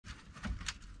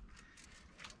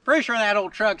Pretty sure that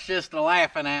old truck's just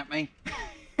laughing at me.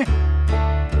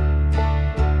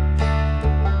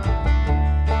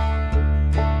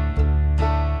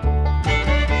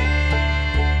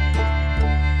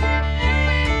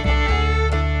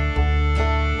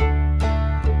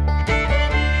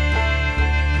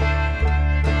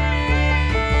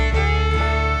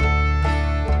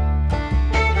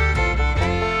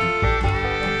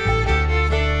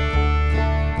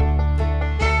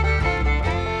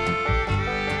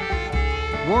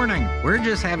 Warning, we're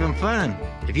just having fun.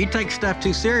 If you take stuff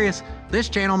too serious, this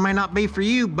channel may not be for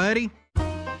you, buddy.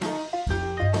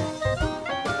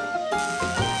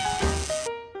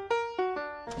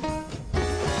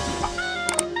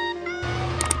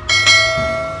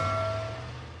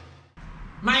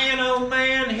 Man, oh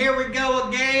man, here we go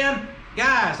again.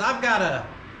 Guys, I've got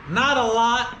not a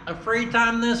lot of free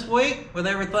time this week with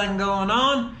everything going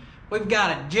on. We've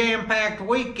got a jam-packed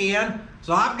weekend,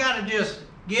 so I've got to just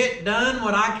get done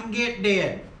what I can get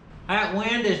did. That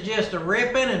wind is just a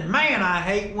ripping, and man, I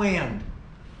hate wind.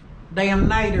 Damn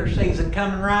nader season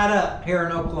coming right up here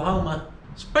in Oklahoma.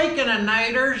 Speaking of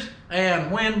naders and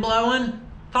wind blowing,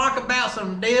 talk about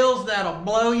some deals that'll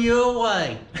blow you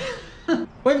away.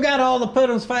 We've got all the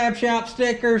Puddin's Fab Shop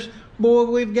stickers. Boy,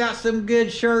 we've got some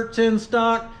good shirts in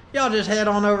stock. Y'all just head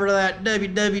on over to that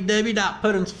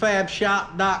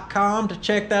www.puddinsfabshop.com to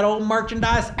check that old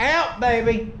merchandise out,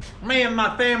 baby. Me and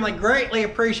my family greatly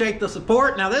appreciate the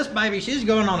support. Now this baby, she's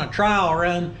going on a trial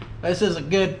run. This is a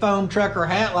good foam trucker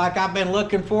hat like I've been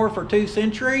looking for 2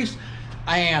 centuries.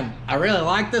 And I really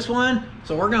like this one.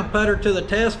 So we're gonna put her to the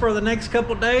test for the next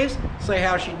couple days, see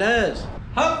how she does.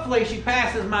 Hopefully she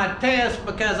passes my test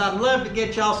because I'd love to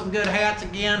get y'all some good hats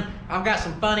again. I've got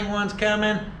some funny ones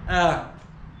coming.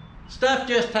 Stuff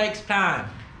just takes time.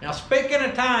 Now speaking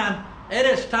of time, it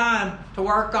is time to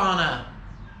work on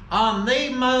the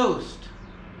most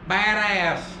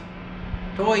badass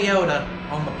Toyota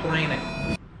on the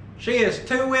planet. She is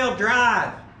 2-wheel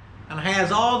drive and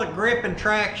has all the grip and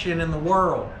traction in the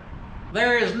world.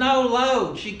 There is no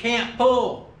load she can't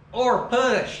pull or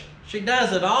push. She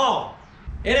does it all.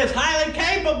 It is highly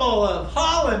capable of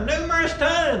hauling numerous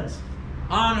tons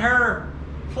on her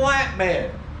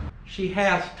flatbed. She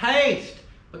has taste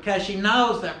because she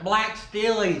knows that black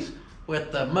steelies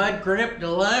with the Mud Grip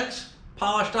Deluxe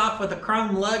polished off with a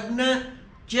chrome lug nut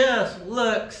just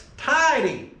looks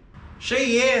tidy.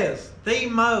 She is the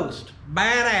most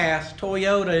badass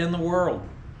Toyota in the world.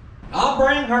 I'll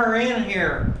bring her in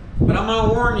here, but I'm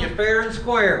gonna warn you fair and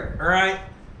square, all right?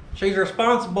 She's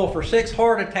responsible for 6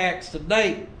 heart attacks to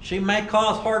date. She may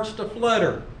cause hearts to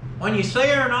flutter. When you see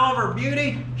her in all of her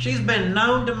beauty, she's been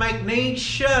known to make knees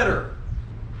shudder.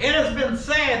 It has been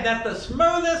said that the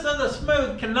smoothest of the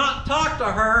smooth cannot talk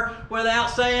to her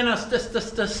without saying a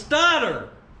stutter.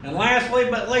 And lastly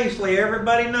but leastly,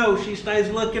 everybody knows she stays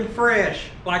looking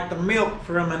fresh, like the milk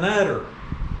from an udder.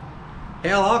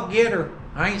 Hell, I'll get her.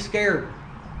 I ain't scared.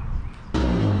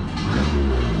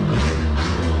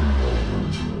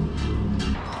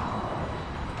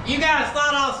 You guys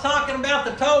thought I was talking about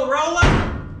the tow roller?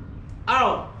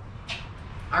 Oh,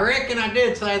 I reckon I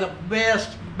did say the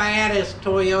best, baddest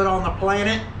Toyota on the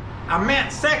planet. I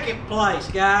meant second place,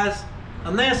 guys.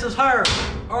 And this is her,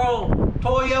 old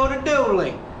Toyota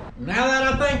DUALLY. Now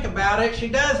that I think about it, she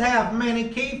does have many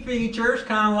key features,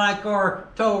 kind of like our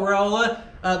tow roller.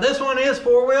 This one is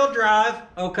 4-wheel drive,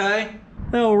 okay?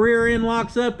 The old rear end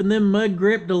locks up and them Mud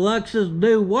Grip Deluxes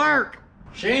do work.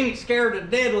 She ain't scared of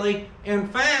diddly. In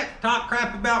fact, talk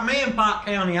crap about me in Pot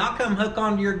County, I'll come hook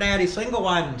onto your daddy's single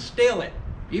wide and steal it.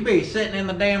 You be sitting in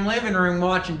the damn living room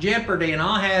watching Jeopardy and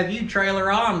I'll have you trailer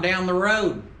on down the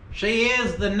road. She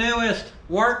is the newest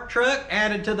work truck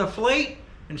added to the fleet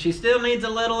and she still needs a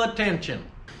little attention.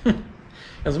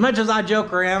 As much as I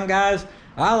joke around, guys,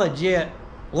 I legit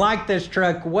like this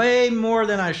truck way more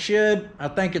than I should. I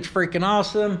think it's freaking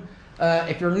awesome.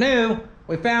 If you're new,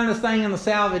 we found this thing in the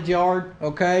salvage yard,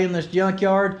 okay, in this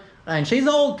junkyard. And she's an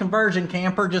old conversion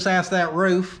camper, just ask that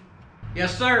roof.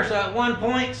 Yes, sir. So at one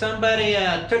point, somebody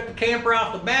took the camper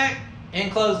off the back,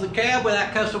 enclosed the cab with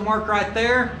that custom work right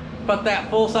there, put that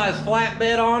full-size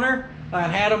flatbed on her,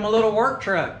 and had them a little work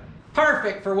truck.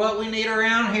 Perfect for what we need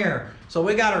around here. So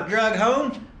we got her drug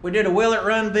home. We did a Will It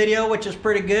Run video, which is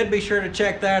pretty good. Be sure to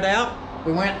check that out.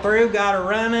 We went through, got her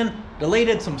running,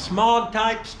 deleted some smog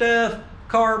type stuff,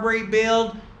 carb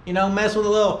rebuild, you know, mess with a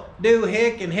little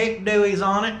do-hick and hick doohies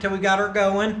on it till we got her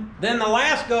going. Then the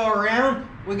last go around,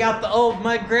 we got the old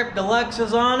Mud Grip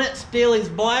Deluxes on it, Steely's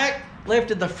black,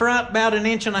 lifted the front about 1.5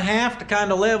 inches to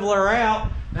kind of level her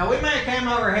out. Now we may have came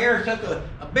over here, took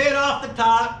a bit off the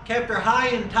top, kept her high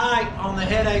and tight on the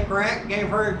headache rack, gave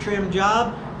her a trim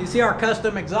job. You see our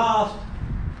custom exhaust.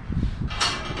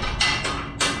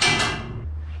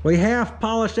 We half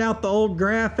polished out the old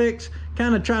graphics,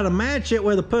 kind of try to match it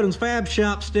with a Puddin's Fab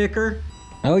Shop sticker.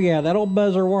 Oh yeah, that old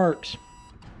buzzer works.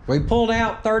 We pulled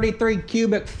out 33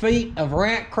 cubic feet of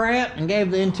rat crap and gave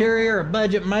the interior a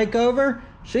budget makeover.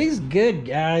 She's good,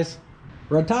 guys.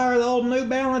 Retire the old New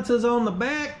Balances on the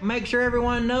back. Make sure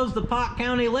everyone knows the Pot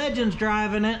County legend's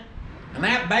driving it. And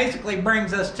that basically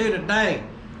brings us to today.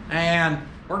 And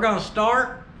we're gonna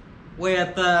start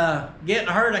with getting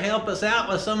her to help us out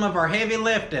with some of our heavy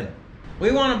lifting.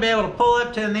 We want to be able to pull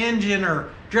up to an engine or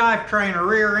drivetrain or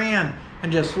rear end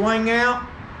and just swing out,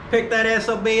 pick that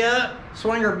SOB up,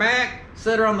 swing her back,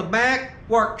 sit her on the back,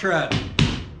 work truck.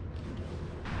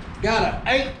 Got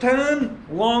an 8-ton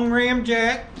long ram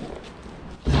jack.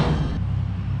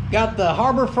 Got the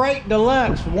Harbor Freight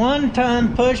Deluxe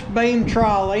 1-ton push beam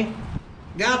trolley.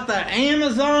 Got the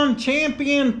Amazon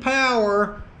Champion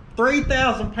Power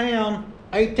 3,000 pound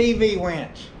ATV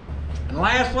winch. And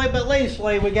lastly but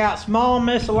leastly, we got small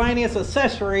miscellaneous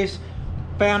accessories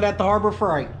found at the Harbor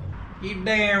Freight. You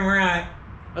damn right.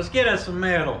 Let's get us some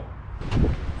metal.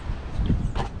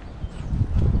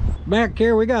 Back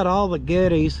here we got all the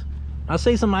goodies. I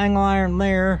see some angle iron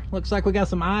there. Looks like we got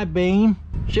some I-beam.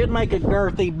 Should make a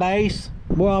girthy base.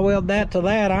 Boy, I weld that to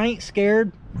that. I ain't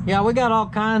scared. Yeah, we got all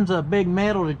kinds of big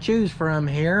metal to choose from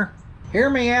here. Hear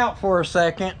me out for a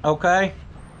second, okay?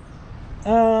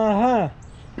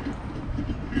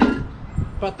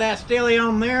 Put that stilly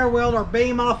on there, weld our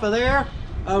beam off of there.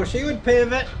 Oh, she would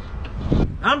pivot.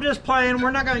 I'm just playing.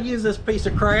 We're not going to use this piece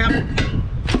of crap.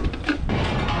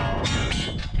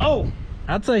 Oh,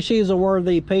 I'd say she's a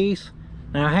worthy piece.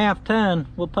 Now, 1/2 ton,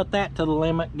 we'll put that to the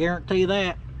limit, guarantee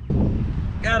that.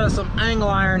 Got us some angle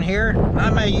iron here. I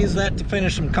may use that to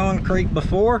finish some concrete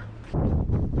before.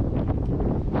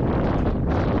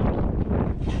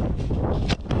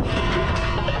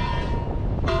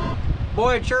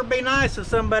 Boy, it'd sure be nice if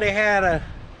somebody had a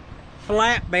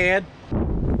flatbed.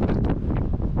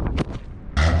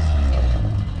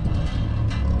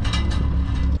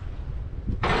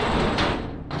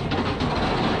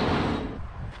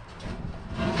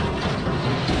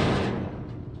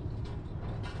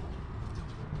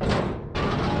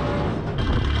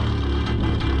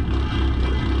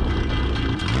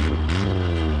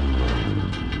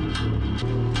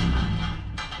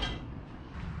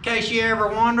 In case you ever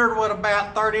wondered what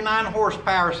about 39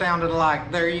 horsepower sounded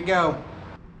like, there you go.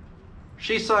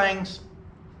 She sings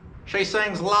la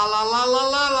la la la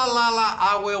la la la la,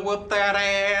 I will whoop that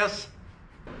ass.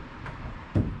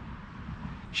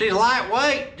 She's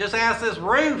lightweight, just ask this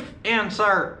roof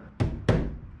insert.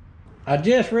 I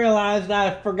just realized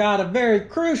I forgot a very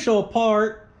crucial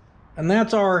part, and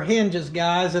that's our hinges,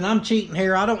 guys, and I'm cheating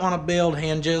here. I don't want to build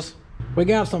hinges. We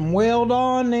got some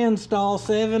weld-on install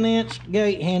 7-inch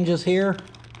gate hinges here.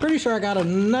 Pretty sure I got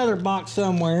another box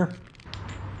somewhere.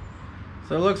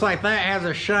 So it looks like that has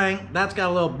a shank. That's got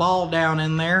a little ball down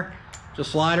in there.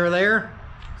 Just slide her there.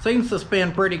 Seems to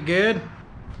spin pretty good.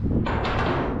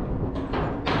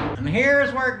 And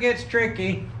here's where it gets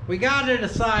tricky. We got to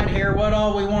decide here what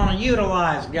all we want to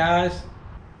utilize, guys.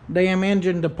 Damn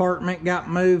engine department got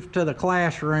moved to the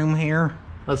classroom here.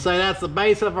 Let's say that's the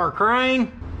base of our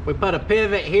crane. We put a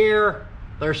pivot here.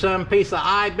 There's some piece of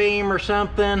I-beam or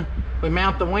something. We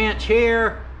mount the winch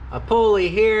here, a pulley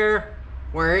here,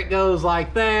 where it goes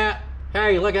like that.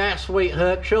 Hey, look at that sweet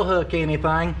hook. She'll hook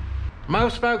anything.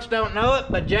 Most folks don't know it,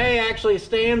 but J actually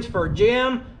stands for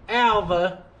Jim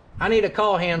Alva. I need to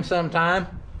call him sometime.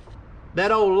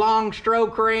 That old long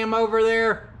stroke ram over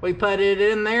there, we put it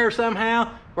in there somehow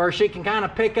where she can kind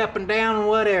of pick up and down and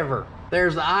whatever.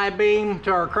 There's the I-beam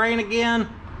to our crane again.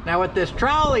 Now with this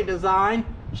trolley design,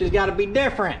 she's got to be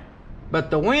different. But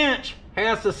the winch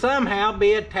has to somehow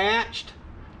be attached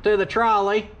to the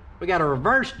trolley. We got a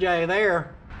reverse J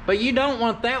there. But you don't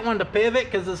want that one to pivot,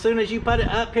 because as soon as you put it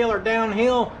uphill or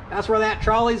downhill, that's where that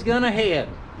trolley's gonna head.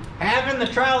 Having the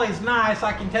trolley's nice,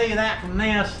 I can tell you that from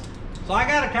this. So I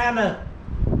gotta kind of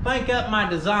think up my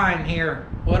design here.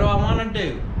 What do I want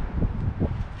to do?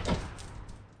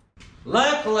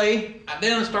 Luckily, I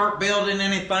didn't start building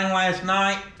anything last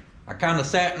night. I kind of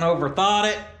sat and overthought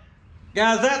it.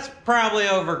 Guys, that's probably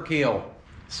overkill.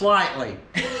 Slightly.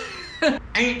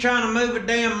 Ain't trying to move a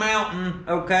damn mountain,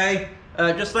 okay?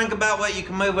 Just think about what you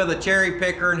can move with a cherry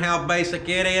picker and how basic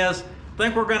it is. I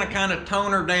think we're gonna kind of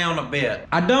tone her down a bit.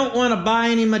 I don't want to buy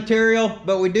any material,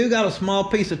 but we do got a small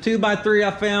piece of 2x3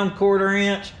 I found, 1/4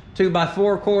 inch,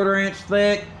 2x4 1/4 inch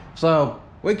thick. So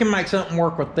we can make something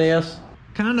work with this.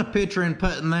 kind of picturing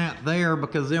putting that there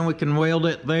because then we can weld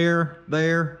it there,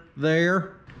 there,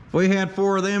 there. If we had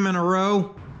 4 of them in a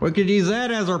row, we could use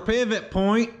that as our pivot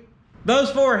point.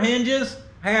 Those 4 hinges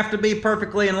have to be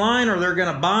perfectly in line or they're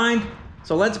gonna bind.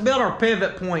 So let's build our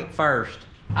pivot point first.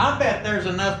 I bet there's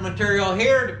enough material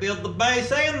here to build the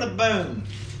base and the boom.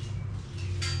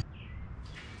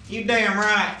 You damn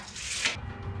right.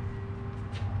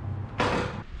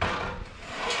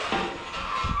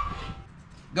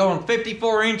 Going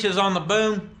 54 inches on the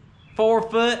boom, 4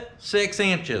 foot, 6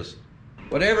 inches.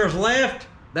 Whatever's left,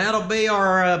 that'll be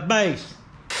our base.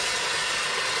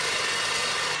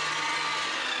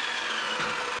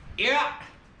 Yeah.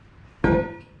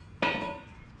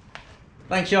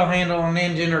 Think she'll handle an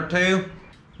engine or 2.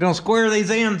 Gonna square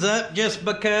these ends up just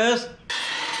because.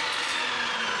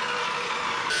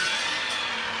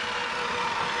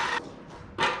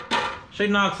 She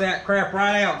knocks that crap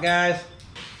right out, guys.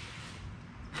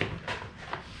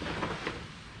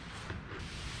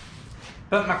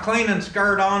 Put my cleaning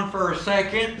skirt on for a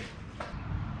second.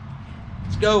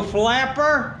 Let's go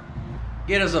flapper.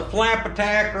 Get us a flap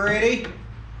attack ready.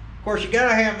 Of course, you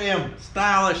gotta have them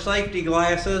stylish safety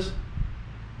glasses.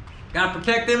 Gotta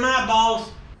protect them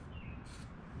eyeballs.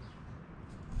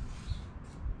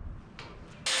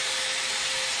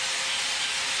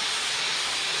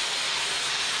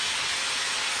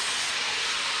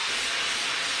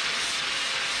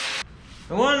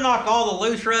 We want to knock all the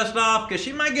loose rust off because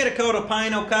she might get a coat of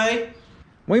paint, okay?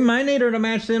 We may need her to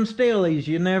match them steelies,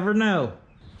 you never know.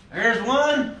 There's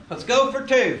 1, let's go for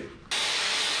 2.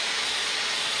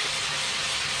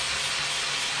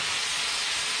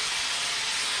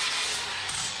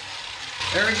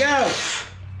 There we go.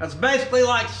 That's basically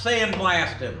like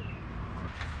sandblasting.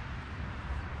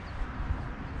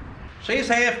 She's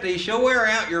hefty, she'll wear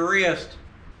out your wrist.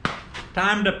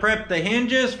 Time to prep the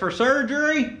hinges for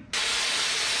surgery.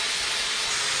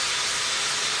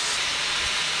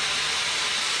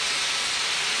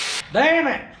 Damn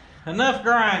it, enough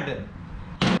grinding.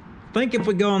 I think if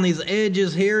we go on these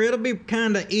edges here, it'll be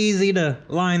kind of easy to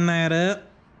line that up.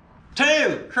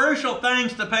 2 crucial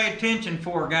things to pay attention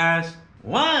for, guys.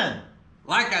 1,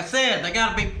 like I said, they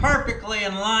gotta be perfectly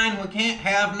in line. We can't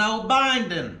have no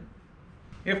binding.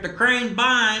 If the crane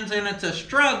binds and it's a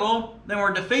struggle, then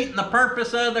we're defeating the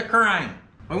purpose of the crane.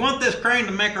 We want this crane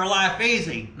to make our life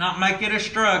easy, not make it a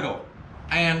struggle.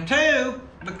 And 2,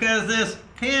 because this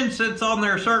hinge sits on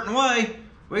there a certain way,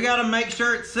 we gotta make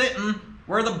sure it's sitting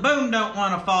where the boom don't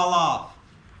wanna fall off.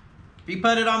 If you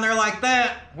put it on there like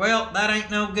that, well, that ain't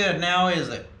no good now, is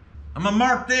it? I'm gonna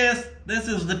mark this. This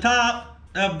is the top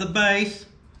of the base.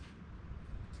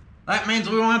 That means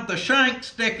we want the shank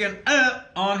sticking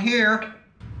up on here.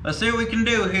 Let's see what we can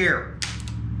do here.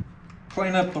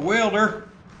 Clean up the welder.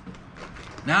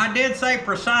 Now I did say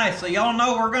precise, so y'all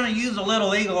know we're gonna use a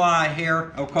little eagle eye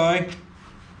here, okay?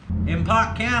 In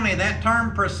Pot County, that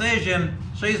term precision,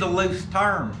 she's a loose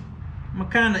term. I'm gonna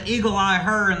kind of eagle eye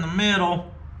her in the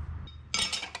middle.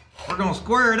 We're gonna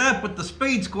square it up with the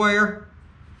speed square.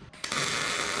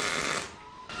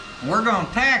 We're gonna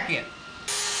tack it.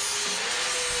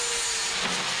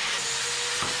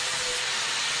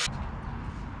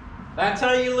 That's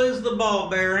how you lose the ball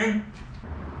bearing.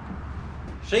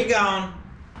 She gone.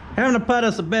 Having to put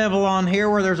us a bevel on here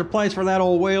where there's a place for that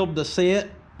old weld to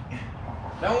sit.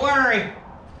 Don't worry,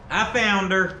 I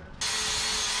found her.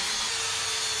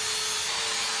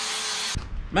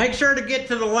 Make sure to get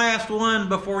to the last one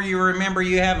before you remember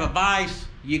you have a vise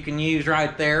you can use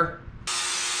right there.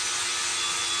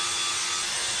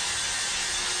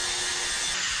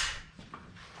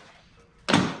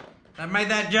 That made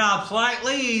that job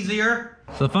slightly easier.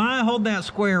 So if I hold that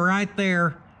square right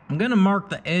there, I'm gonna mark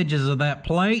the edges of that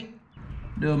plate.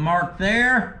 Do a mark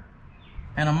there,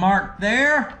 and a mark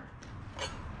there.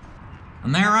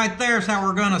 And that right there is how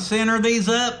we're gonna center these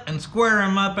up and square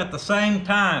them up at the same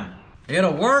time.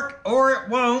 It'll work or it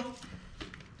won't.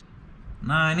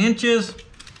 9 inches.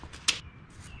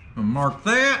 I'll mark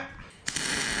that.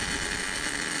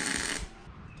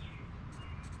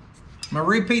 I'm gonna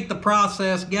repeat the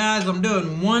process, guys. I'm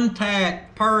doing 1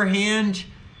 tack per hinge.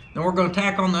 Then we're gonna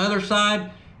tack on the other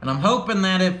side. And I'm hoping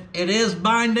that if it is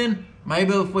binding,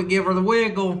 maybe if we give her the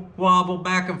wiggle wobble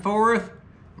back and forth,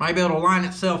 maybe it'll line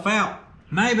itself out.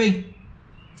 Maybe.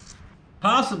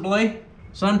 Possibly.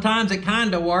 Sometimes it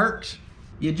kind of works.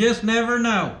 You just never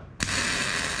know.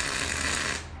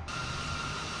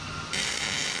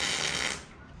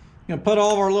 Gonna put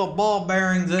all of our little ball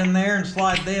bearings in there and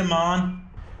slide them on.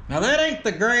 Now that ain't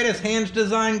the greatest hinge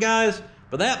design, guys,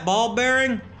 but that ball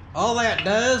bearing, all that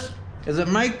does is it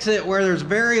makes it where there's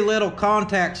very little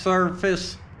contact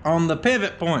surface on the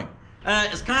pivot point.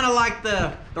 It's kind of like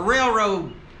the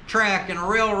railroad track and a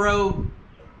railroad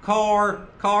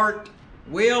cart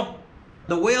wheel.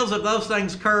 The wheels of those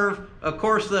things curve. Of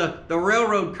course, the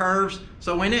railroad curves.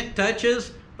 So when it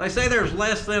touches, they say there's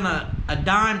less than a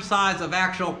dime size of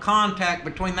actual contact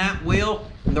between that wheel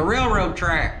and the railroad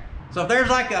track. So if there's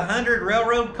like 100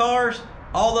 railroad cars,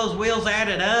 all those wheels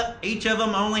added up, each of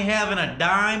them only having a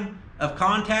dime of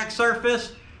contact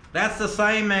surface. That's the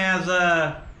same as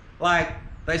like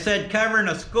they said covering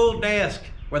a school desk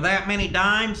with that many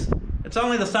dimes. It's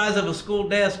only the size of a school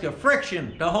desk of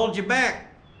friction to hold you back.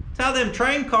 That's how them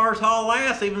train cars haul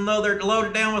ass even though they're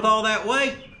loaded down with all that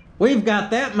weight. We've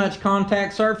got that much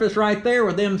contact surface right there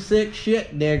with them 6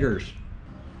 shit diggers.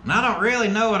 And I don't really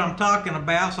know what I'm talking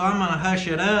about, so I'm gonna hush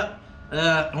it up.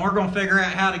 And we're gonna figure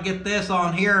out how to get this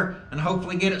on here and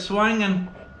hopefully get it swinging.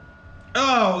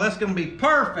 Oh, that's gonna be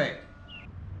perfect.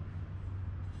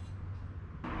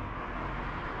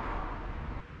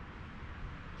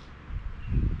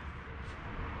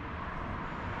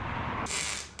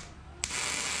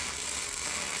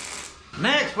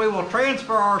 Next, we will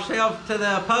transfer ourselves to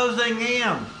the opposing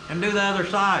end and do the other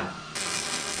side.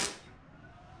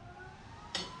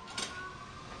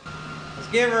 Let's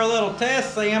give her a little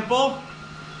test sample.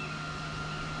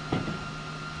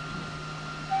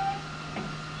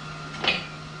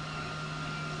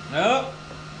 Nope,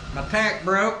 my tack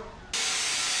broke.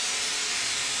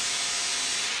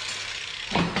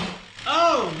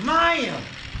 Oh man!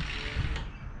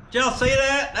 Did y'all see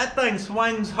that? That thing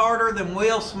swings harder than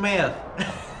Will Smith.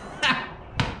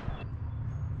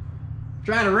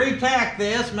 Try to re-tack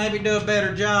this, maybe do a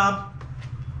better job.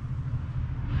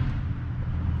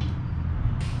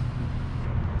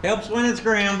 Helps when it's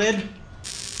grounded.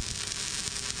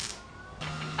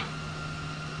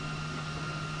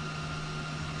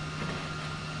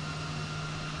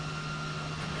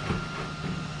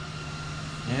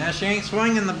 Yeah, she ain't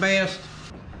swinging the best.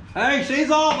 Hey, she's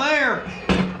all there.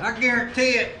 I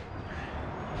guarantee it.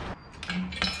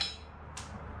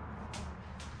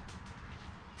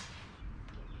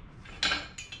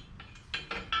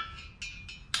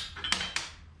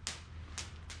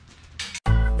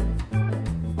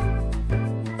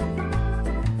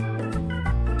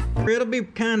 It'll be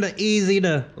kind of easy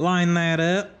to line that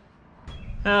up.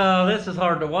 Oh, this is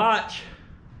hard to watch.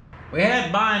 We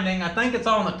had binding. I think it's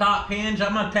on the top hinge.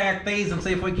 I'm gonna tack these and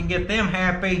see if we can get them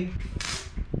happy.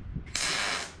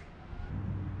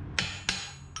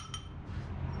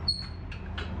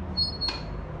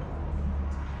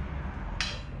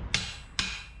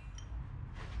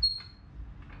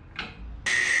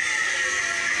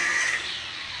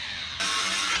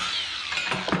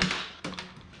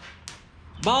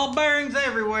 Ball bearings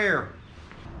everywhere.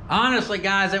 Honestly,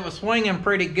 guys, it was swinging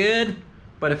pretty good,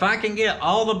 but if I can get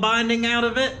all the binding out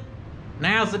of it,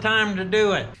 now's the time to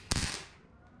do it.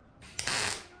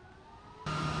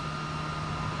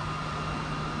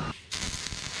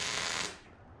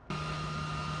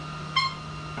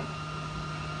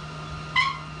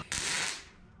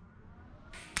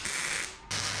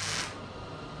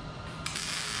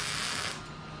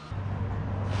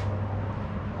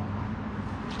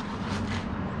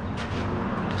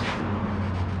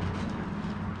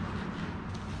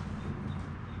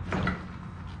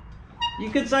 You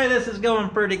could say this is going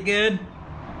pretty good.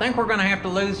 I think we're gonna have to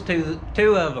lose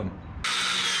two of them.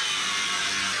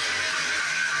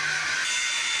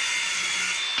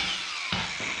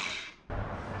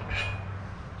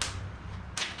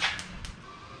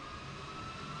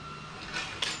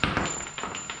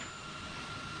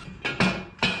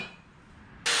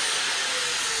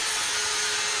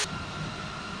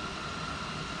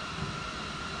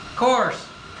 Of course.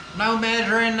 No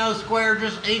measuring, no square,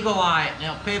 just eagle eye it, and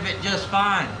it'll pivot just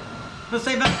fine. Let's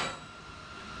see about...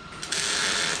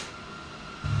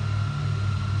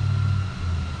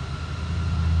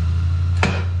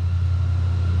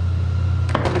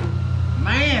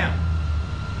 Man!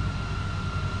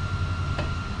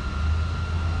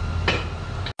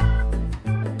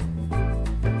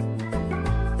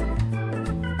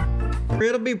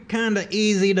 It'll be kind of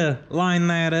easy to line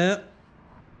that up.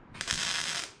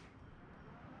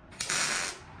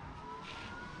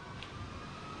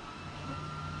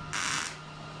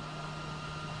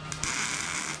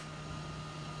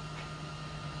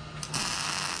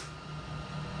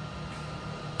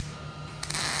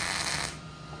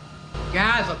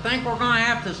 Guys, I think we're going to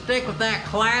have to stick with that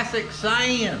classic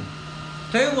saying.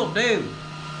 2 will do.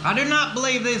 I do not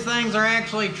believe these things are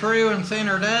actually true and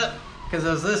centered up, because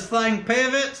as this thing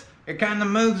pivots, it kind of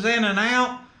moves in and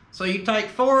out. So you take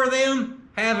 4 of them,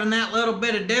 having that little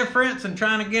bit of difference and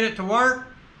trying to get it to work,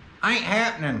 ain't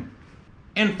happening.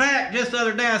 In fact, just the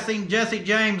other day I seen Jesse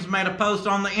James made a post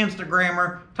on the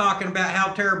Instagrammer talking about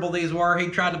how terrible these were. He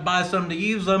tried to buy some to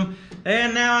use them,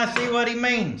 and now I see what he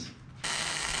means.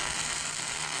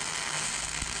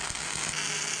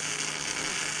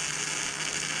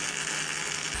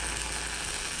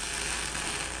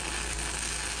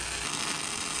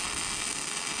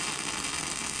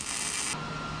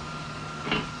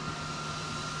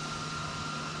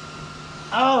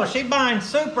 Oh, she binds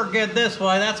super good this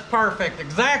way. That's perfect.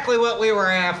 Exactly what we were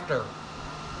after.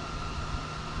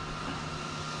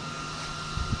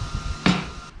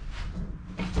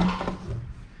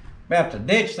 We have to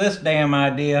ditch this damn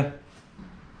idea.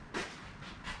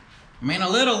 I mean, a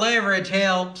little leverage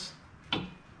helps.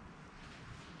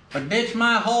 But ditch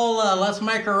my whole let's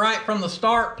make her right from the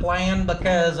start plan,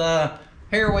 because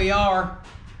here we are.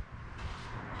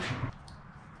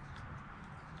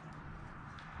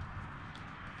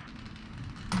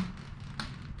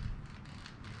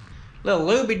 Little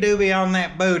looby-dooby on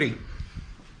that booty.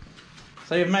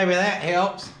 See if maybe that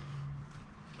helps.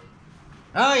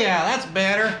 Oh yeah, that's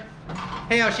better.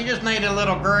 Hell, she just needed a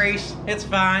little grease. It's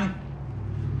fine.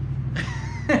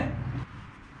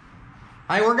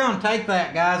 Hey, we're gonna take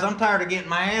that, guys. I'm tired of getting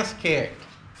my ass kicked.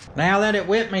 Now that it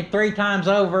whipped me 3 times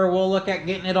over, we'll look at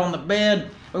getting it on the bed.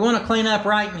 We want to clean up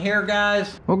right in here,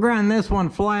 guys. We'll grind this one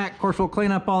flat. Of course, we'll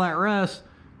clean up all that rust.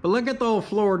 But look at the old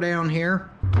floor down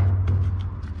here.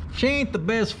 She ain't the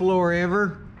best floor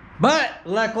ever. But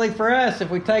luckily for us, if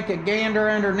we take a gander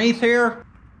underneath here,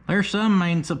 there's some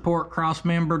main support cross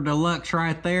member deluxe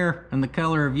right there in the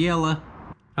color of yellow.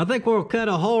 I think we'll cut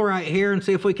a hole right here and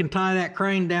see if we can tie that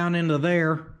crane down into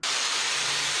there.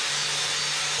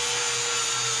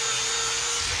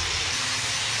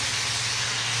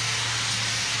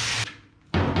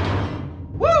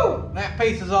 Woo! That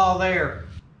piece is all there.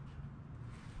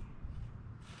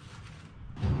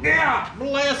 Yeah,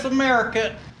 bless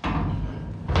America.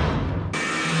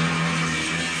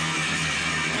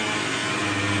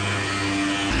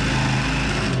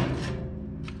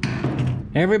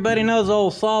 Everybody knows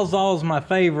old Sawzall's my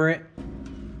favorite.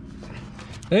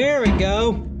 There we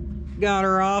go. Got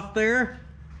her off there.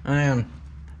 And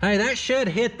hey, that should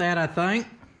hit that, I think.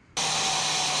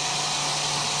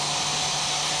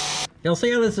 You'll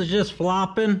see how this is just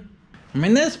flopping? I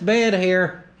mean, this bed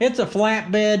here, it's a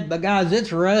flatbed, but guys,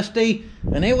 it's rusty,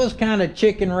 and it was kind of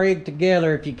chicken rigged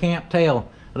together, if you can't tell.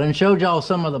 I done showed y'all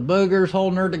some of the boogers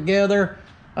holding her together,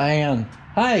 and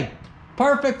hey,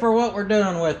 perfect for what we're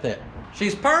doing with it.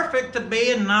 She's perfect to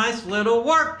be a nice little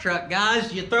work truck,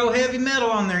 guys. You throw heavy metal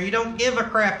on there, you don't give a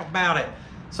crap about it.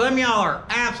 Some of y'all are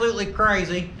absolutely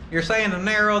crazy. You're saying to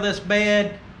narrow this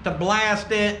bed, to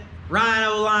blast it,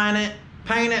 rhino line it,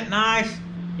 paint it nice.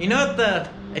 You know what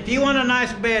if you want a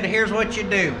nice bed, here's what you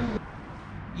do.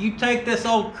 You take this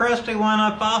old crusty one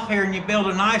up off here and you build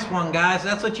a nice one, guys.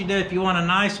 That's what you do if you want a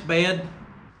nice bed.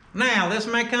 Now, this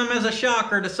may come as a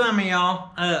shocker to some of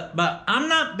y'all, but I'm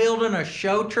not building a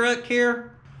show truck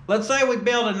here. Let's say we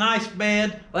build a nice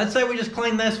bed. Let's say we just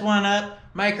clean this one up,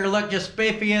 make her look just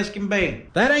spiffy as can be.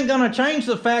 That ain't gonna change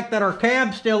the fact that our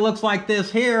cab still looks like this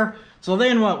here. So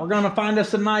then what? We're gonna find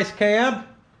us a nice cab?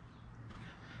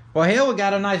 Well, hell, we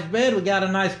got a nice bed, we got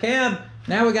a nice cab.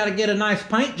 Now we gotta get a nice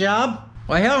paint job.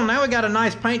 Well, hell, now we got a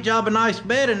nice paint job, a nice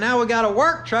bed, and now we got a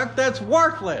work truck that's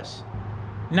worthless.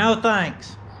 No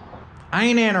thanks. I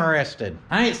ain't interested.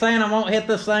 I ain't saying I won't hit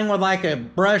this thing with like a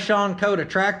brush-on coat of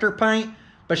tractor paint,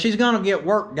 but she's gonna get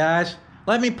work, guys.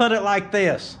 Let me put it like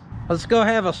this. Let's go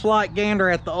have a slight gander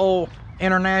at the old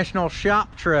International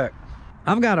shop truck.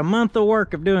 I've got a month of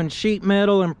work of doing sheet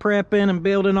metal and prepping and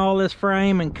building all this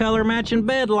frame and color matching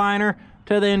bed liner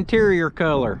to the interior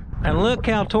color. And look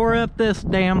how tore up this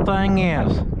damn thing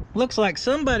is. Looks like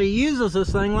somebody uses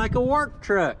this thing like a work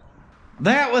truck.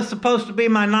 That was supposed to be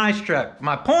my nice truck.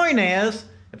 My point is,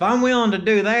 if I'm willing to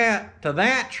do that to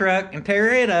that truck and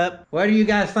tear it up, what do you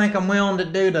guys think I'm willing to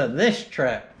do to this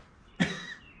truck?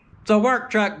 It's a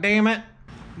work truck, damn it.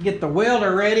 Get the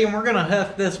welder ready and we're gonna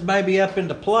huff this baby up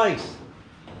into place.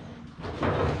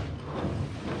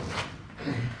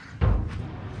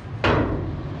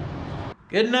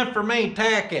 Good enough for me,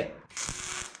 tack it.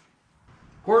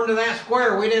 According to that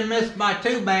square, we didn't miss by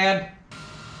too bad.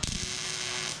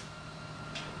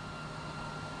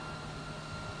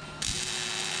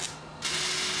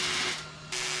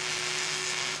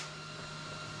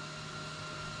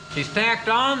 She's tacked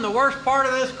on. The worst part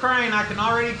of this crane, I can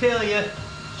already tell you,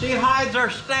 she hides our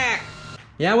stack.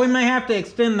 Yeah, we may have to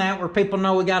extend that where people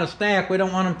know we got a stack. We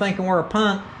don't want them thinking we're a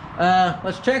punk.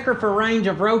 Let's check her for range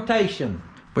of rotation.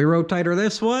 If we rotate her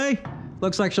this way,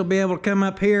 looks like she'll be able to come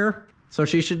up here. So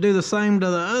she should do the same to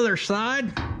the other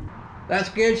side. That's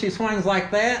good. She swings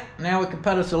like that. Now we can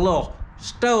put us a little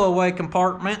stowaway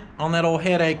compartment on that old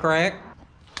headache rack.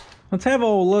 Let's have a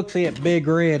old look-see at Big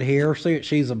Red here, see what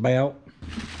she's about.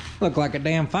 Look like a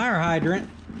damn fire hydrant.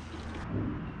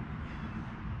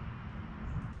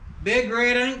 Big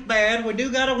Red ain't bad. We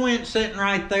do got a winch sitting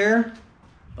right there.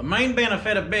 The main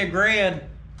benefit of Big Red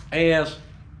is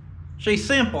she's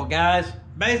simple, guys.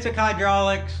 Basic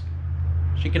hydraulics.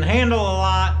 She can handle a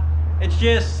lot. It's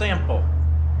just simple.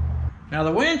 Now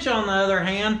the winch, on the other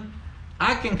hand,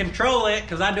 I can control it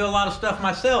because I do a lot of stuff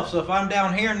myself. So if I'm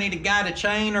down here and need to guide a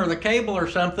chain or the cable or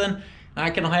something, I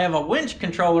can have a winch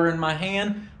controller in my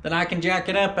hand, then I can jack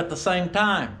it up at the same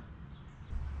time.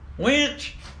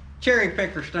 Winch, cherry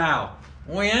picker style.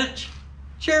 Winch,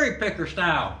 cherry picker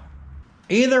style.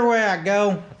 Either way I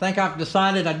go, I think I've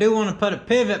decided I do want to put a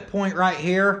pivot point right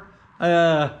here.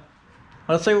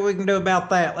 Let's see what we can do about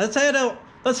that. Let's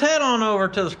head on over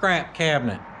to the scrap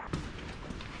cabinet.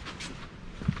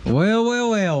 Well,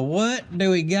 what do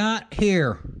we got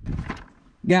here?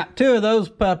 Got two of those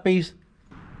puppies.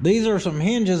 These are some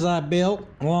hinges I built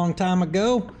a long time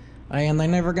ago, and they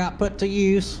never got put to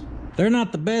use. They're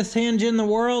not the best hinge in the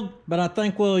world, but I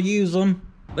think we'll use them.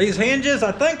 These hinges,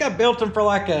 I think I built them for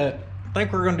like I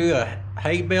think we're gonna do a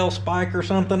hay bale spike or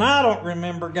something. I don't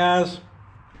remember, guys.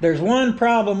 There's one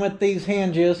problem with these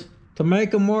hinges. To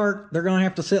make them work, they're gonna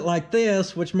have to sit like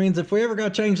this, which means if we ever gotta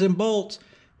change them bolts,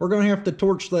 we're gonna have to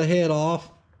torch the head off.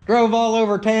 Drove all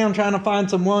over town trying to find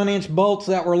some 1-inch bolts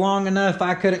that were long enough.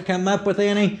 I couldn't come up with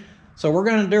any. So we're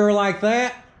gonna do her like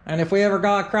that. And if we ever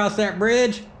got across that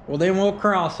bridge, well then we'll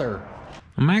cross her.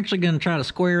 I'm actually gonna try to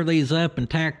square these up and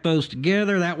tack those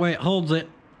together. That way it holds it.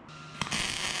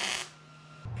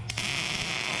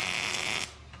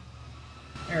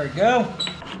 There we go.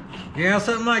 Yeah,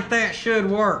 something like that should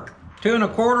work. 2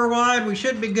 1/4 wide, we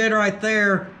should be good right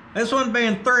there. This one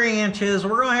being 3 inches,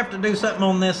 we're gonna have to do something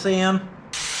on this end.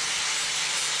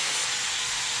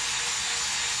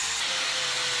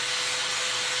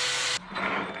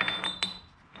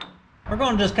 We're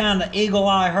gonna just kind of eagle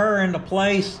eye her into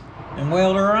place and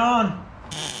weld her on.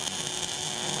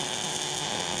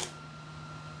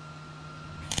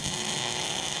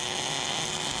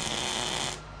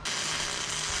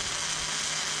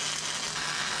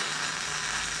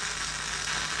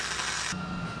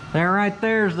 There right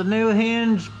there's the new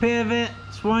hinge pivot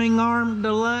swing arm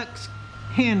deluxe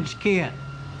hinge kit.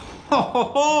 Ho ho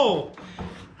ho!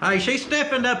 Hey, she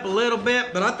stiffened up a little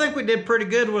bit, but I think we did pretty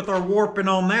good with our warping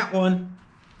on that one.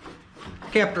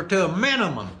 Kept her to a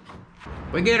minimum.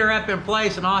 We get her up in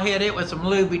place and I'll hit it with some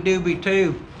looby dooby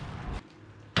too.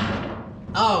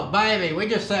 Oh baby, we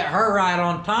just set her right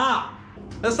on top.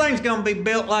 This thing's gonna be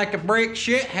built like a brick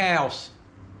shit house.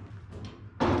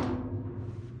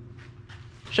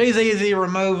 She's easy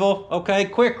removal, okay,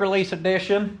 quick release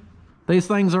edition. These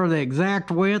things are the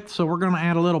exact width, so we're gonna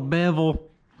add a little bevel.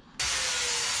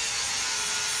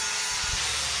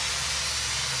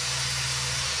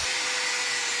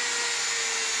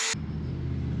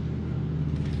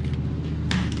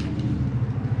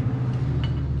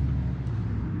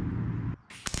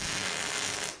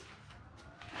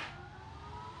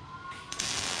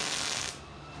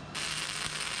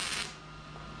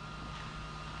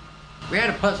 We had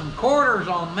to put some quarters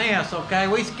on this, okay?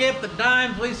 We skipped the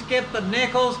dimes, we skipped the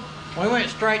nickels. We went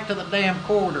straight to the damn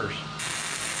quarters.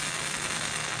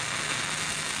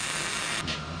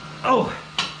 Oh,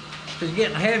 she's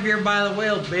getting heavier by the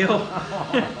wheels, Bill.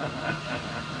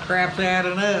 Crap's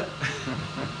adding up.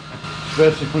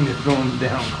 Especially when you're going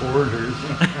down quarters.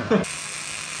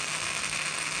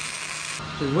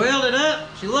 She's welded up.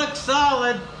 She looks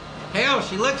solid. Hell,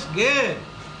 she looks good.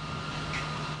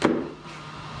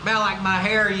 About like my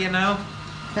hair, you know.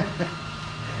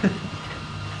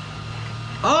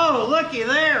 Oh, looky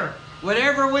there.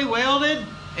 Whatever we welded,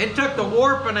 it took the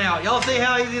warping out. Y'all see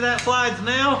how easy that slides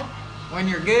now? When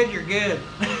you're good, you're good.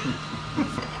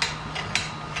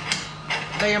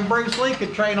 Damn, Bruce Lee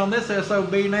could train on this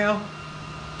SOB now.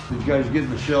 Did you guys get in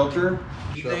the shelter?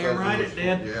 You damn right it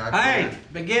did. Yeah, hey,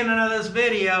 beginning of this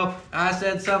video, I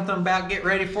said something about get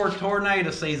ready for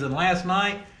tornado season. Last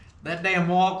night, that damn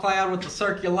wall cloud with the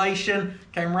circulation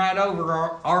came right over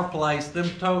our place. Them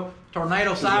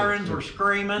tornado sirens were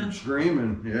screaming.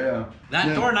 Screaming, yeah.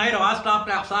 That tornado, I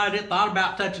stopped outside, it thought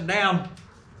about touching down.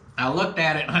 I looked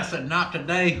at it and I said, not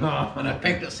today. And it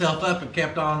picked itself up and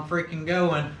kept on freaking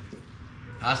going.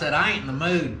 I said, I ain't in the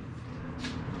mood.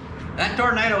 That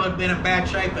tornado would have been in bad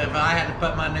shape if I had to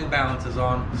put my New Balances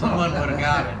on. Someone would have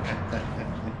got it.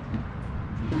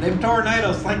 Them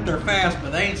tornadoes think they're fast,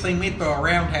 but they ain't seen me throw a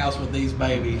roundhouse with these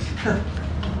babies.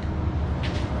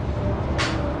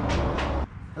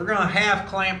 we're gonna half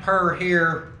clamp her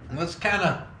here. Let's kind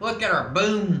of look at our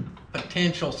boom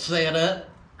potential setup.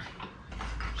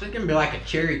 She's gonna be like a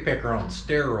cherry picker on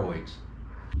steroids.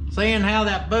 Seeing how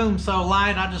that boom's so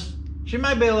light, she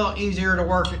may be a little easier to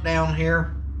work it down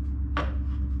here.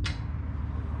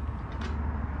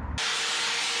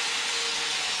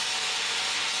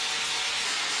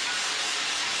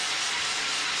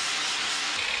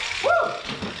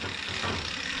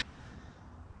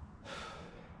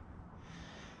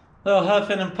 Little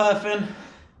huffing and puffing.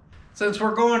 Since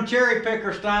we're going cherry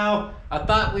picker style, I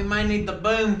thought we may need the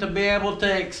boom to be able to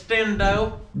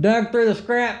extendo. Dug through the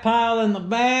scrap pile in the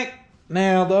back.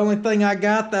 Now the only thing I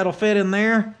got that'll fit in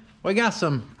there, we got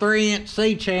some 3-inch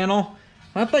C-channel.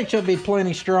 I think she'll be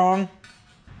plenty strong.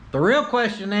 The real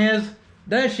question is,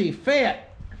 does she fit?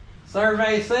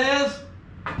 Survey says,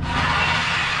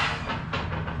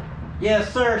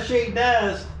 yes sir, she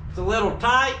does. It's a little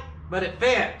tight, but it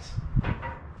fits.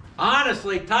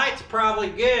 Honestly, tight's probably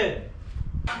good.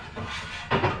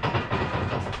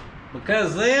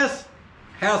 Because this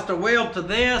has to weld to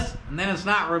this, and then it's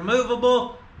not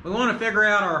removable. We want to figure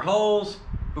out our holes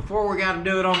before we got to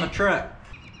do it on the truck.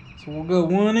 So we'll go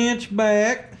 1 inch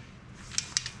back.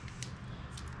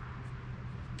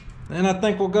 Then I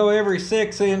think we'll go every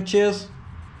 6 inches.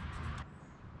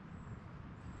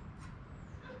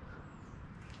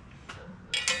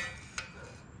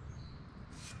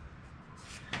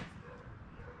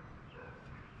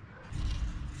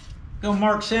 Go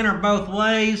mark center both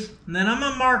ways, and then I'm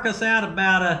gonna mark us out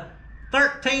about a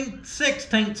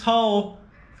 13/16 hole,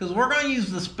 because we're gonna use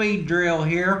the speed drill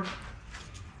here.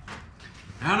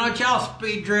 I don't know what y'all's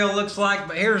speed drill looks like,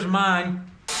 but here's mine.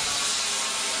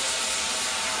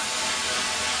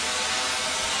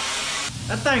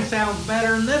 That thing sounds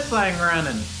better than this thing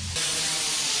running.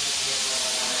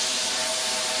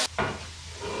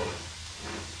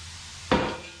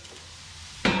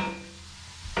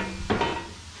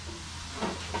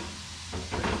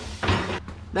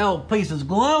 That old piece is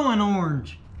glowing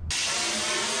orange.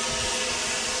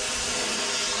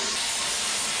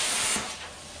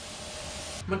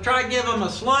 I'm gonna try to give them a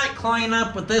slight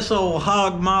cleanup with this old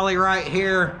hog molly right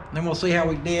here. Then we'll see how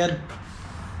we did.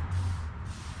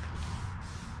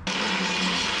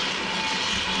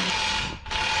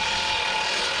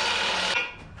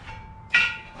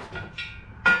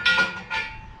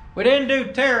 We didn't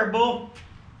do terrible.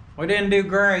 We didn't do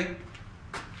great.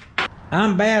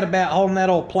 I'm bad about holding that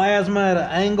old plasma at an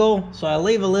angle, so I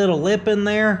leave a little lip in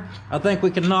there. I think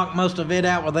we can knock most of it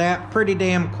out with that pretty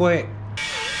damn quick.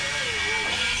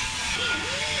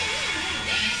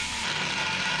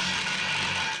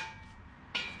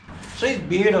 She's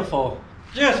beautiful,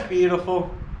 just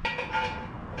beautiful.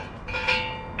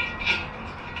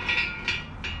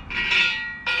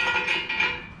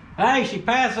 Hey, she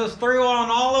passes through on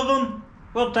all of them.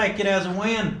 We'll take it as a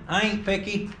win. I ain't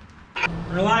picky.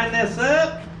 We're lining this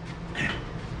up.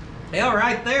 Hell,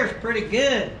 right there is pretty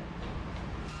good.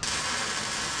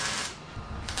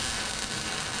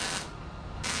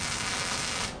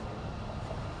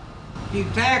 A few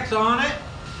tacks on it.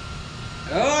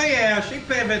 Oh yeah, she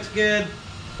pivots good.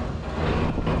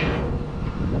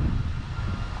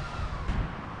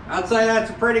 I'd say that's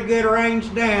a pretty good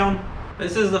range down.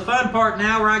 This is the fun part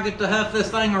now where I get to huff this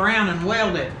thing around and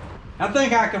weld it. I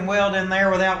think I can weld in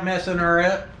there without messing her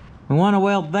up. We want to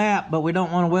weld that, but we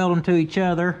don't want to weld them to each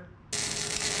other.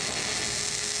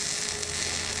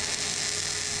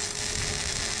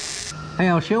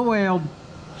 Hell, she'll weld.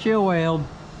 She'll weld.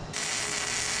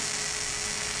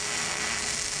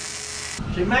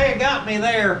 She may have got me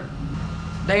there.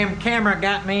 Damn camera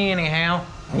got me anyhow.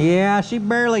 Yeah, she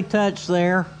barely touched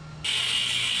there.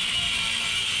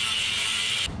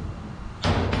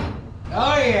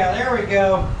 Oh yeah, there we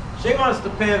go. She wants to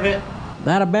pivot.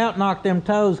 That about knocked them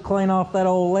toes clean off that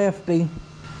old lefty.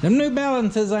 Them New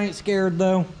Balances ain't scared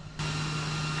though.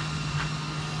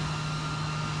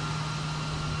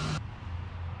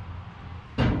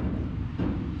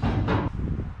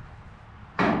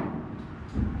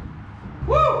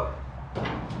 Woo!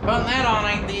 Putting that on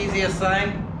ain't the easiest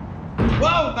thing.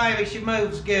 Whoa, baby, she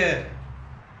moves good.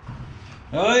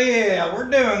 Oh yeah, we're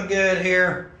doing good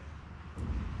here.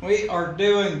 We are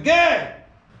doing good.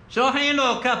 She'll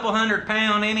handle a couple 100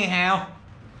 pound anyhow.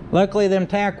 Luckily them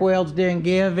tack welds didn't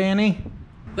give any.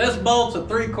 This bolt's a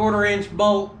 3/4 inch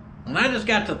bolt, and I just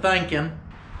got to thinking,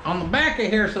 on the back of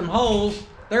here some holes,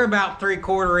 they're about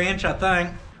 3/4 inch I think.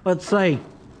 Let's see.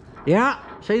 Yeah,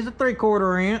 she's a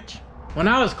 3/4 inch. When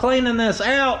I was cleaning this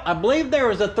out, I believe there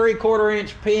was a 3/4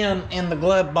 inch pin in the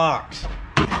glove box.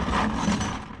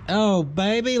 Oh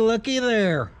baby, looky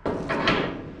there.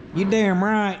 You damn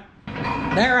right.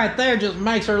 That right there just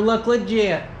makes her look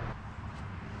legit.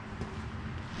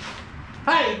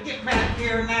 Hey, get back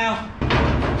here now.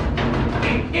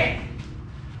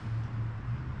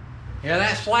 Yeah,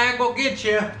 that slag will get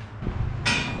you.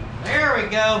 There we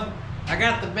go. I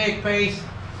got the big piece.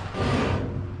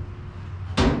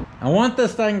 I want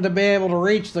this thing to be able to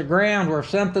reach the ground where if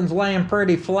something's laying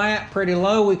pretty flat, pretty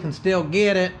low, we can still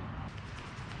get it.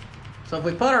 So if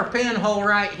we put our pinhole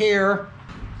right here,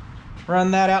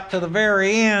 run that out to the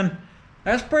very end,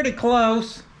 that's pretty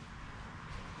close.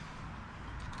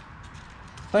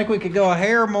 I think we could go a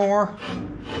hair more.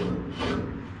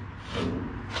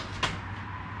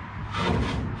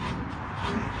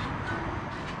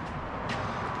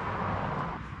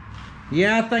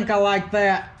 Yeah, I think I like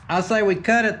that. I say we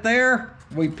cut it there,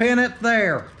 we pin it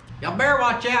there. Y'all better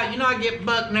watch out, you know I get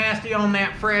buck nasty on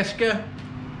that Fresca.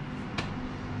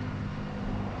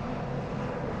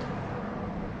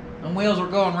 Them wheels are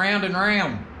going round and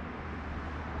round.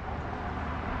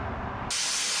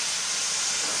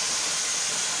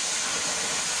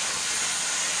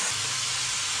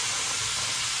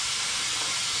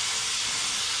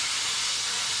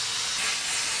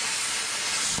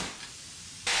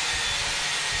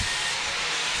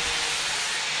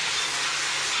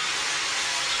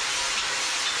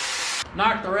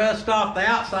 Knocked the rust off the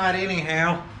outside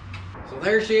anyhow. So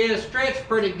there she is, stretched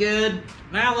pretty good.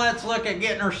 Now let's look at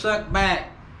getting her sucked back.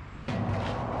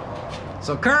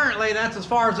 So currently that's as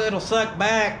far as it'll suck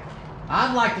back.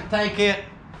 I'd like to take it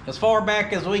as far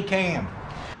back as we can.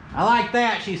 I like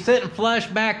that, she's sitting flush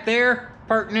back there,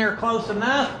 perked near close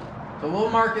enough. So we'll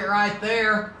mark it right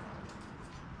there.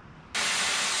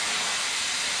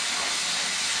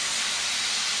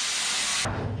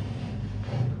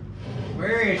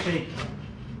 Where is she?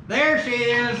 There she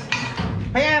is.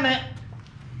 Pin it.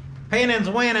 Pinning's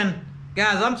winning.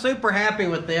 Guys, I'm super happy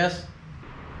with this.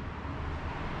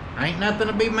 Ain't nothing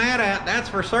to be mad at, that's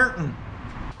for certain.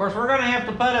 Of course, we're gonna have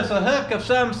to put us a hook of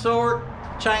some sort.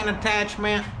 Chain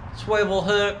attachment, swivel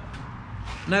hook,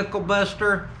 knuckle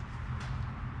buster,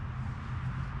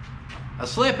 a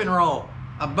slip and roll,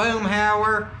 a boom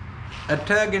hauer, a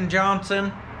Tug and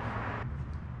Johnson.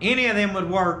 Any of them would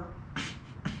work.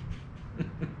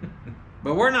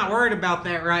 But we're not worried about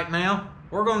that right now.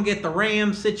 We're gonna get the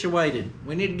ram situated.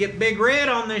 We need to get Big Red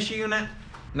on this unit.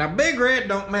 Now Big Red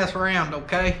don't mess around,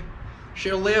 okay?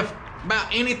 She'll lift about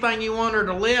anything you want her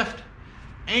to lift,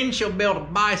 and she'll build a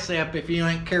bicep if you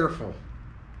ain't careful.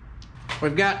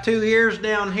 We've got 2 ears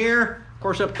down here. Of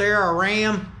course up there our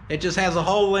ram, it just has a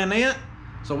hole in it.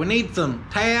 So we need some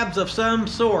tabs of some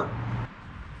sort.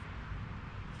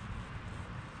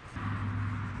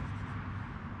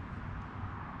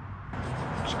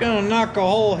 Just gonna knock a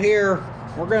hole here.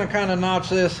 We're gonna kind of notch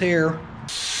this here.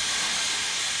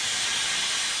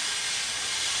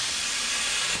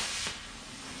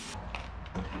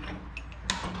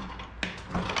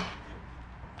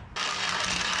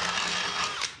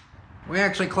 We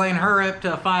actually clean her up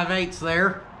to a 5/8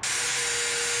 there.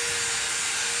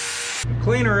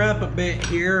 Clean her up a bit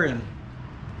here, and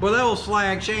with old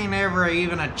slag, she ain't ever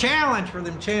even a challenge for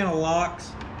them channel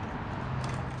locks.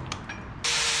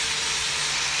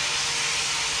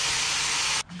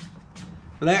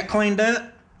 With that cleaned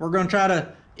up, we're gonna try to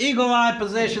eagle eye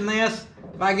position this.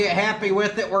 If I get happy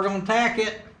with it, we're gonna tack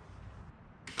it.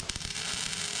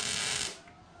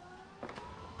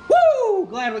 Woo!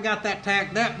 Glad we got that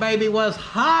tacked. That baby was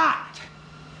hot.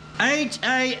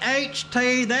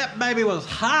 H-A-H-T, that baby was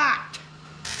hot.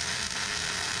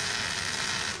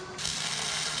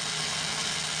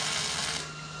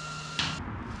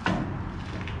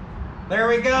 There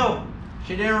we go.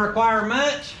 She didn't require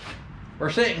much. We're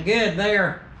sitting good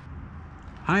there.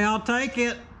 Hey, I'll take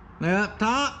it. Now up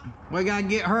top, we gotta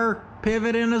get her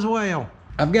pivot in as well.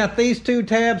 I've got these 2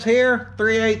 tabs here,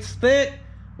 3/8 thick.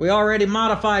 We already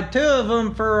modified 2 of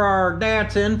them for our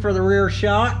Datsun for the rear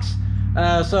shocks.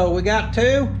 So we got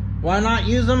 2, why not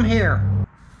use them here?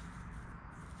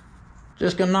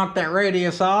 Just gonna knock that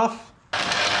radius off.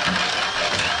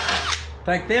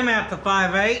 Take them out to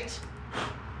 5/8.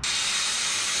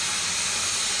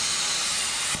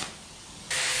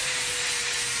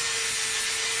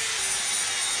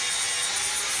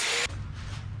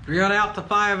 Drilled out to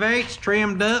 5/8,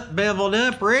 trimmed up, beveled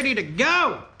up, ready to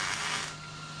go.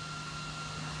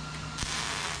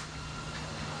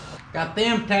 Got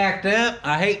them tacked up.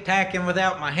 I hate tacking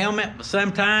without my helmet, but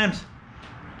sometimes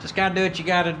just gotta do what you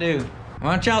gotta do.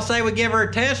 Why don't y'all say we give her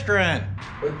a test run?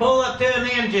 We pull up to an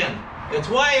engine. It's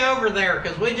way over there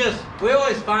because we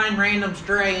always find random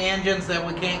stray engines that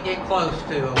we can't get close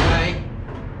to, okay?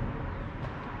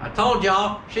 I told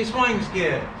y'all, she swings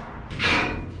good.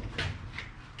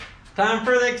 Time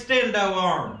for the extendo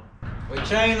arm. We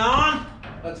chain on.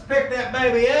 Let's pick that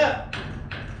baby up.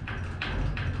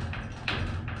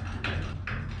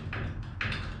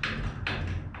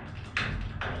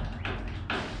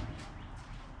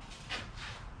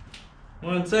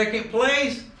 One second,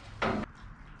 please.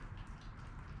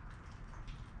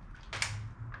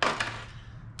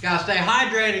 Gotta stay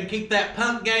hydrated and keep that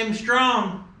pump game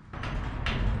strong.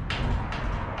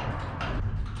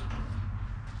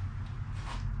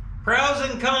 Pros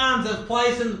and cons of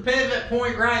placing the pivot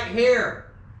point right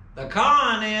here. The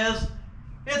con is,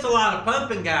 it's a lot of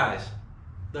pumping, guys.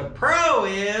 The pro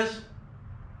is,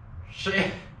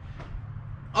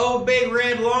 old big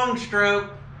red long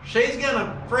stroke, she's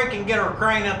gonna freaking get her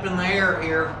crane up in the air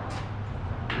here.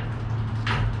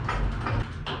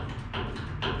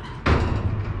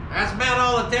 That's about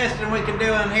all the testing we can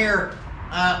do in here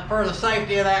for the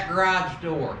safety of that garage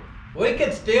door. We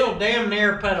could still damn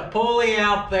near put a pulley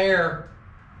out there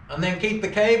and then keep the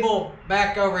cable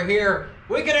back over here.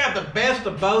 We could have the best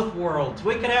of both worlds.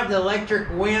 We could have the electric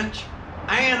winch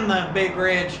and the big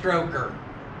red stroker.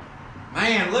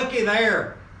 Man, looky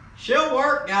there. She'll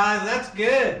work, guys. That's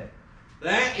good.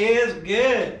 That is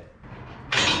good.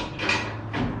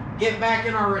 Get back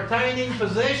in our retaining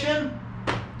position.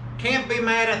 Can't be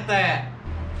mad at that.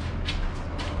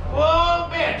 Whoa,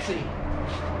 Betsy.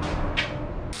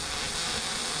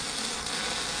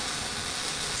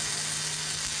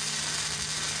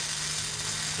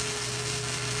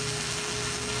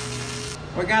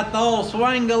 We got the old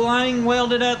swing-a-lang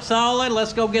welded up solid.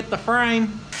 Let's go get the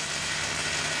frame.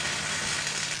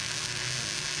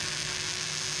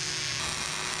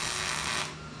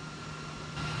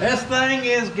 This thing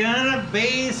is gonna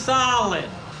be solid.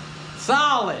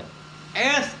 Solid.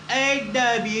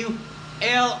 S-A-W-L-I-D.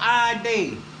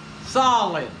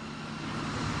 Solid.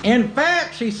 In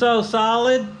fact, she's so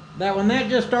solid that when that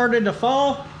just started to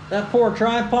fall, that poor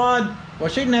tripod, well,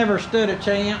 she never stood a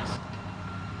chance.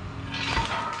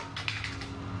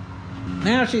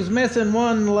 Now she's missing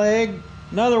one leg.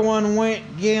 Another one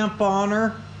went gimp on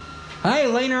her. Hey,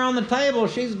 lean her on the table.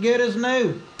 She's good as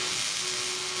new.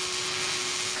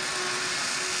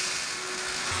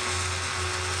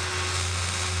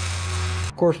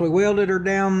 Of course, we welded her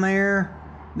down there.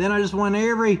 Then I just went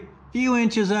every few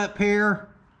inches up here.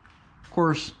 Of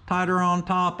course, tied her on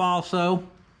top also.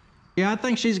 Yeah, I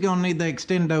think she's gonna need the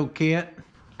extendo kit.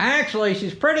 Actually,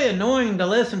 she's pretty annoying to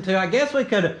listen to. I guess we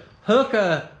could hook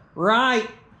a right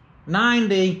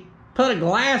 90, put a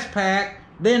glass pack,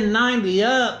 then 90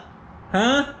 up,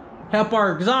 huh? Help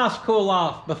our exhaust cool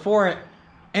off before it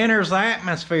enters the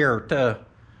atmosphere to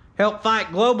help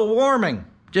fight global warming.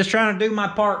 Just trying to do my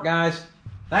part, guys.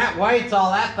 That weight's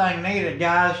all that thing needed,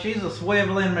 guys. She's a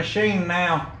swiveling machine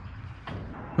now.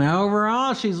 Now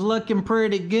overall, she's looking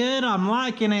pretty good. I'm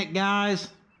liking it, guys.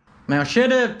 Now,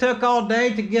 should have took all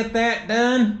day to get that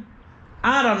done.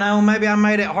 I don't know, maybe I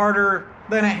made it harder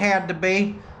than it had to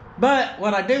be. But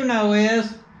what I do know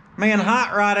is, me and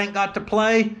Hot Rod ain't got to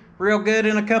play real good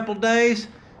in a couple days.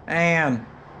 And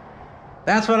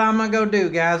that's what I'm gonna go do,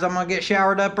 guys. I'm gonna get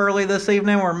showered up early this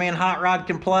evening where me and Hot Rod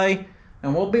can play.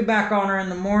 And we'll be back on her in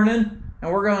the morning.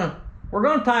 And we're gonna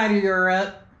tidy her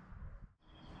up.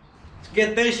 Let's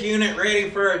get this unit ready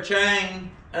for a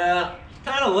chain.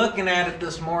 Kind of looking at it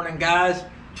this morning, guys.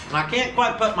 And I can't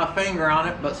quite put my finger on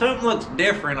it, but something looks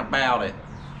different about it.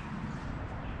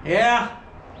 Yeah,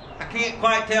 I can't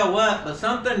quite tell what, but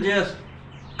something just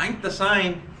ain't the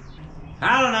same.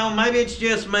 I don't know, maybe it's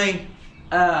just me.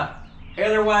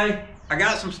 Either way, I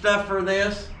got some stuff for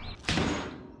this.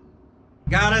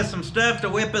 Got us some stuff to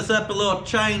whip us up a little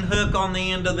chain hook on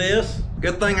the end of this.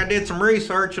 Good thing I did some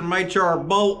research and made sure our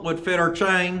bolt would fit our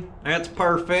chain. That's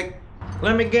perfect.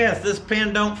 Let me guess, this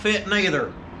pin don't fit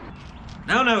neither.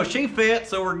 No, she fits,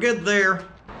 so we're good there.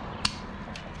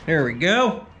 There we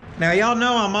go. Now y'all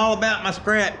know I'm all about my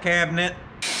scrap cabinet.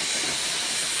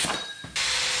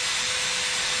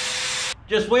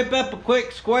 Just whip up a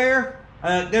quick square.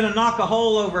 Gonna knock a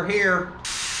hole over here.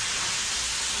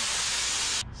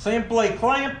 Simply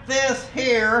clamp this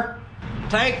here.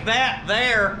 Take that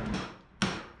there.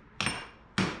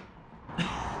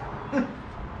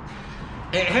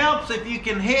 It helps if you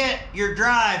can hit your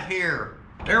drive here.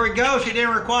 There we go, she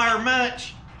didn't require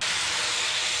much.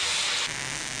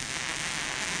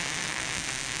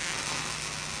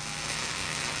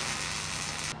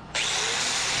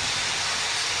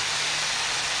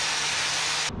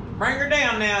 Bring her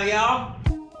down now, y'all.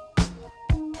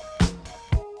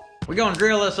 We're gonna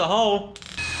drill us a hole.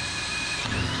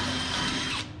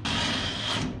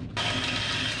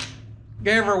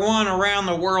 Give her one around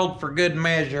the world for good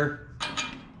measure.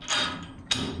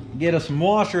 Get us some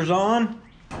washers on.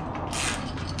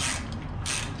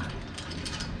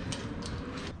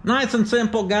 Nice and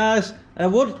simple, guys.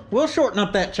 We'll shorten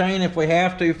up that chain if we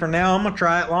have to. For now, I'm gonna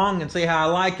try it long and see how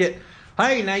I like it.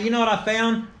 Hey, now you know what I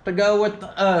found to go with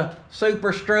the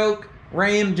Super Stroke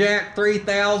Ram Jack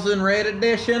 3000 Red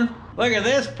Edition? Look at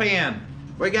this pin.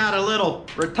 We got a little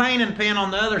retaining pin on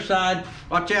the other side.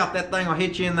 Watch out, that thing will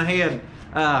hit you in the head.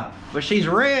 But she's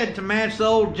red to match the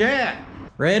old Jack.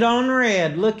 Red on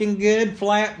red, looking good,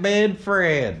 flatbed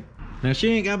Fred. Now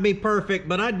she ain't gotta be perfect,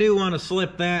 but I do want to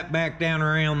slip that back down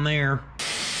around there.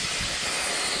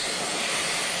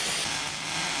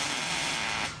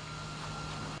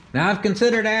 Now I've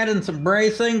considered adding some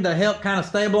bracing to help kind of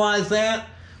stabilize that,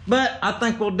 but I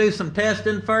think we'll do some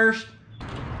testing first.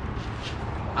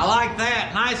 I like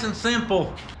that, nice and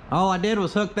simple. All I did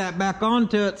was hook that back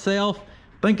onto itself.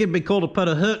 Think it'd be cool to put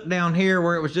a hook down here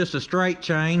where it was just a straight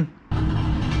chain.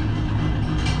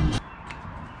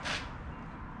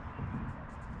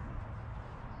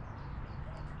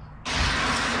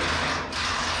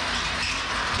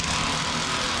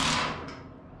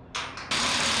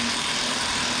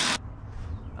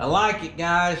 I like it,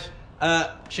 guys.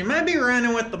 She may be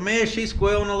running with the mesh, she's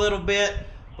squealing a little bit,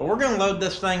 but we're gonna load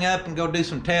this thing up and go do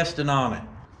some testing on it.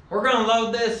 We're gonna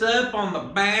load this up on the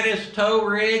baddest tow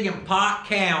rig in Pot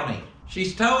County.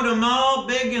 She's towed them all,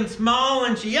 big and small,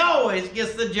 and she always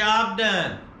gets the job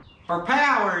done. Her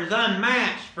power is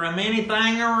unmatched from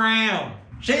anything around.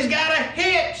 She's got a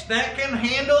hitch that can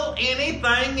handle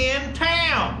anything in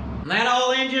town. And that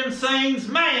old engine sings,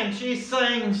 man, she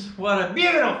sings. What a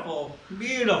beautiful,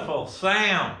 beautiful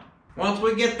sound. Once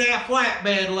we get that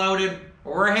flatbed loaded,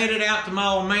 we're headed out to my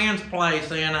old man's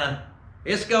place, and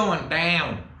it's going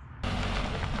down.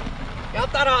 Y'all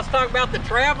thought I was talking about the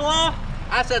Travel-Law?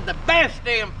 I said the best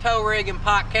damn tow rig in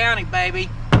Pot County,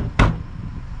 baby.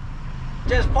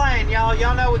 Just playing, y'all.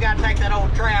 Y'all know we gotta take that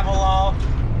old Travel-Law.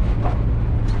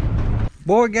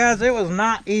 Boy, guys, it was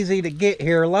not easy to get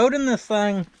here. Loading this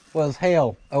thing was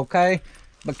hell, okay?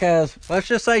 Because let's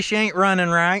just say she ain't running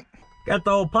right. Got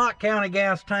the old Pot County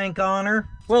gas tank on her.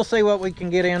 We'll see what we can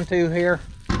get into here.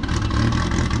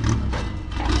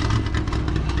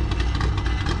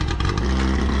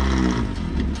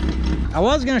 I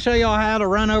was gonna show y'all how to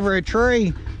run over a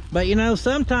tree, but you know,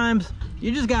 sometimes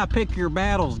you just gotta pick your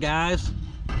battles, guys.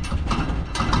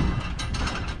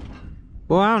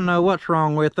 Well, I don't know what's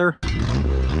wrong with her.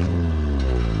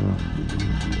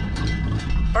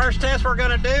 First test we're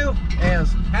gonna do is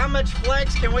how much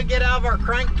flex can we get out of our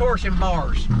crank torsion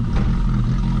bars.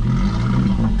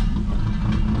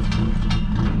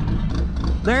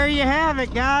 There you have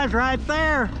it, guys, right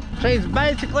there. She's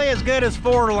basically as good as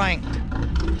 4-length.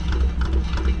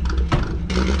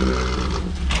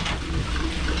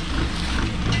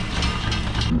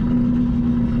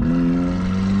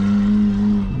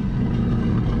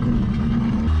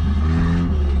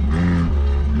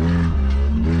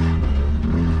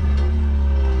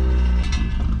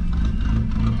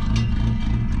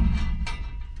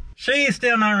 She's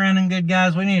still not running good,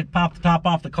 guys. We need to pop the top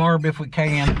off the carb if we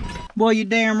can. Well, you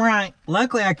damn right.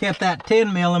 Luckily, I kept that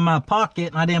 10 mil in my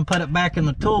pocket and I didn't put it back in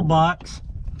the toolbox.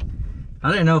 I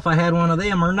didn't know if I had one of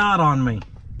them or not on me.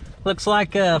 Looks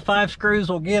like 5 screws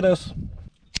will get us.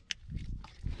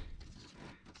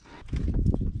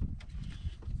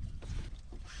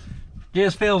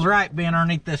 Just feels right being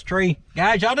underneath this tree.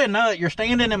 Guys, y'all didn't know it. You're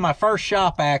standing in my first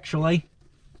shop, actually.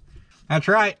 That's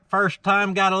right, first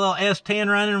time got a little S10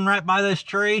 running right by this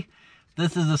tree.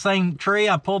 This is the same tree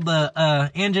I pulled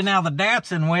the engine out of the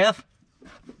Datsun with.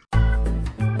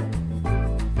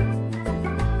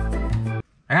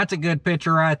 That's a good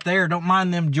picture right there. Don't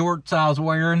mind them jorts I was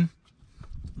wearing.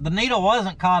 The needle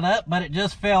wasn't caught up, but it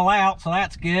just fell out, so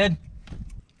that's good.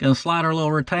 Gonna slide our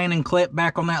little retaining clip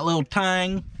back on that little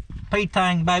tang.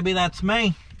 P-tang, baby, that's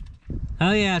me.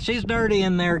 Oh yeah, she's dirty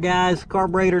in there, guys.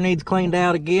 Carburetor needs cleaned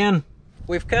out again.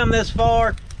 We've come this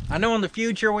far. I know in the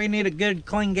future we need a good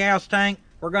clean gas tank.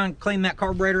 We're going to clean that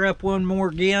carburetor up one more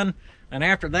again. And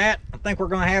after that, I think we're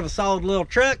going to have a solid little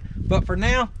truck. But for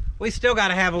now, we still got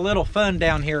to have a little fun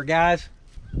down here, guys.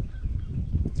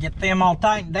 Get them all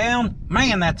tightened down.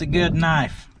 Man, that's a good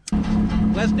knife.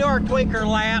 Let's do our tweaker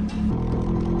lap.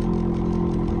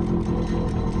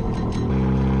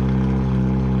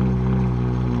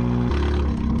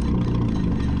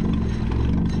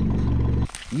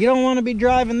 You don't want to be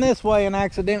driving this way and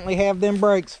accidentally have them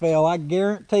brakes fail, I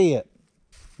guarantee it.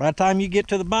 By the time you get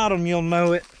to the bottom, you'll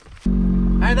know it.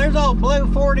 Hey, there's old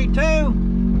Blue 42.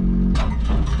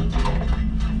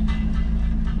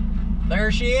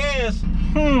 There she is.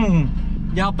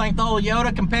 Y'all think the old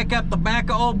Yoda can pick up the back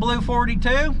of old Blue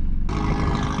 42?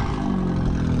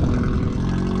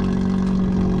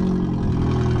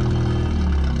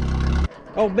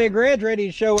 Old Big Red's ready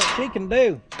to show what she can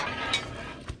do.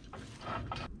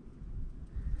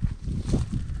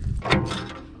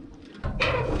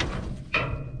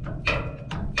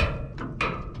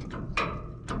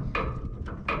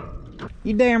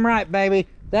 You damn right, baby.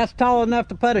 That's tall enough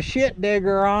to put a shit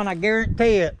digger on, I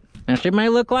guarantee it. Now, she may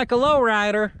look like a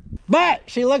lowrider, but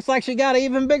she looks like she got an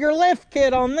even bigger lift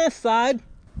kit on this side.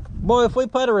 Boy, if we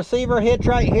put a receiver hitch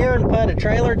right here and put a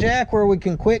trailer jack where we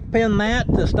can quick pin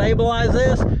that to stabilize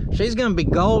this, she's gonna be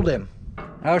golden.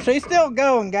 Oh, she's still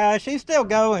going, guys. She's still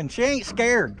going. She ain't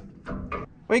scared.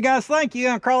 What you guys think? You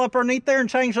gonna crawl up underneath there and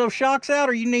change those shocks out,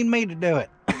 or you need me to do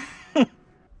it?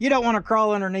 You don't want to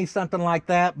crawl underneath something like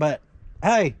that, but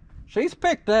hey, she's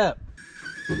picked up.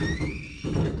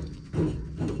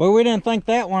 Well, we didn't think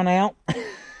that one out.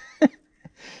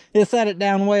 It set it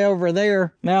down way over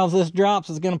there. Now as this drops,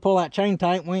 it's going to pull that chain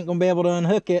tight. We ain't going to be able to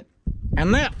unhook it.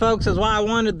 And that, folks, is why I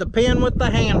wanted the pin with the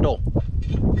handle.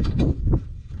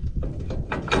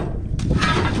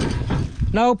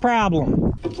 No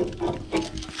problem.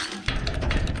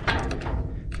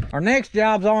 Our next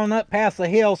job's on up past the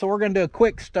hill, so we're going to do a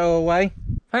quick stowaway.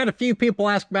 I had a few people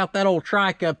ask about that old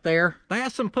trike up there.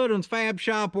 That's some Puddin's fab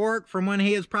shop work from when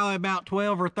he was probably about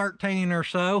 12 or 13 or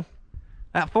so.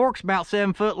 That fork's about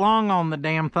 7 foot long on the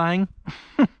damn thing.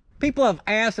 People have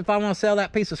asked if I want to sell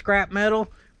that piece of scrap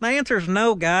metal. The answer is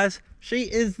no, guys.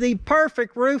 She is the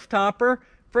perfect roof topper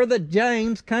for the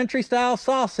James country style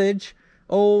sausage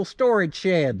old storage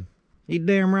shed. You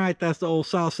damn right, that's the old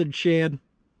sausage shed.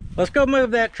 Let's go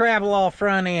move that travel off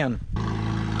front end.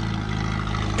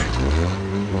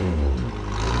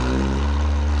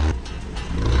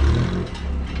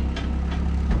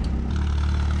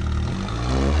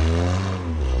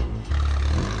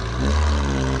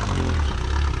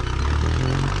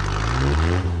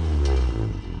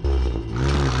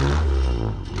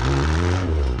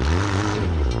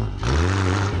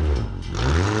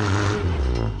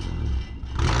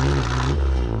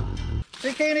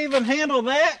 Can't even handle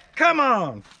that. Come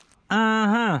on.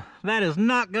 That is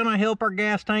not gonna help our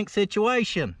gas tank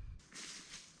situation.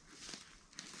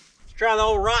 Let's try the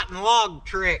old rotten log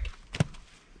trick.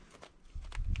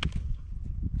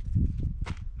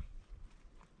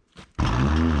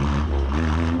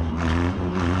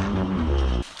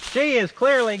 She is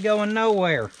clearly going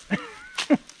nowhere.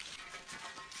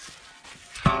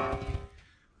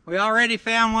 We already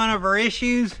found one of her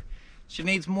issues. She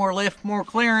needs more lift, more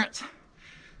clearance.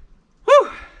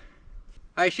 Whew.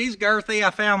 Hey, she's girthy,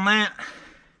 I found that.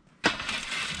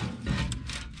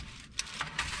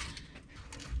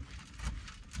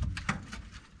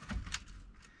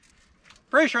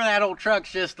 Pretty sure that old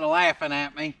truck's just laughing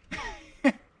at me.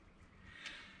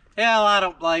 Hell, I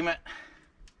don't blame it.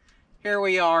 Here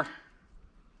we are.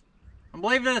 I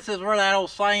believe this is where that old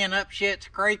slaying up shit's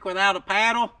creek without a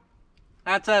paddle.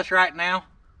 That's us right now.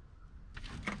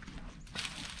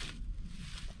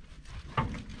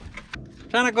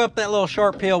 Trying to go up that little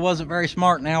sharp hill wasn't very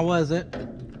smart now, was it?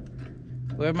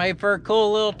 We made for a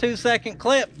cool little 2-second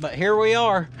clip, but here we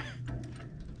are.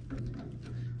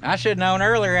 I should have known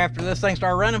earlier after this thing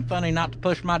started running funny not to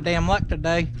push my damn luck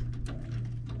today.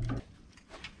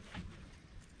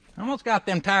 Almost got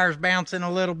them tires bouncing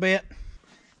a little bit.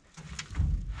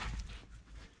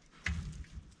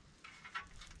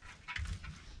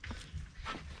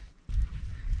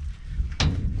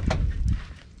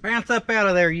 Bounce up out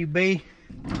of there, you bee.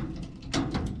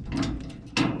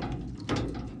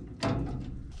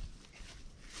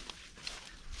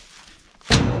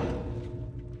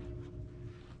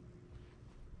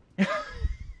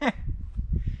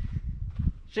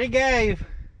 She gave.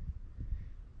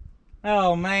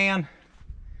 Oh man,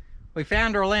 we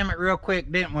found our limit real quick,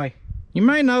 didn't we? You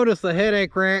may notice the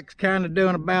headache rack's kind of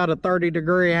doing about a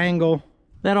 30-degree angle.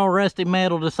 That old rusty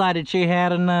metal decided she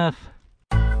had enough.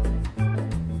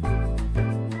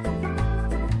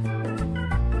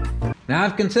 Now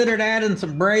I've considered adding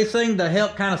some bracing to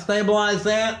help kind of stabilize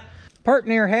that. Part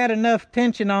near had enough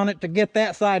tension on it to get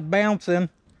that side bouncing.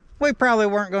 We probably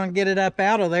weren't going to get it up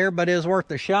out of there, but it was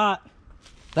worth a shot.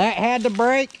 That had to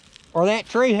break, or that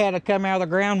tree had to come out of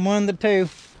the ground, one of the two.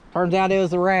 Turns out it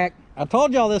was the rack. I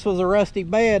told y'all this was a rusty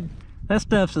bed. That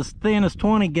stuff's as thin as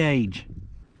 20 gauge.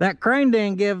 That crane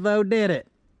didn't give though, did it?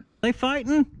 They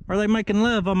fighting, or are they making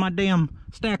love on my damn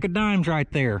stack of dimes right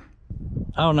there?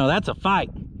 Oh no, that's a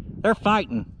fight. They're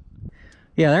fighting.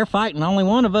 Yeah, they're fighting. Only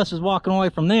one of us is walking away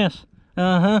from this.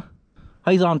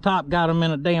 He's on top, got him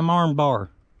in a damn arm bar.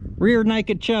 Rear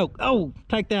naked choke. Oh,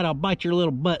 take that, I'll bite your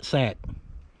little butt sack.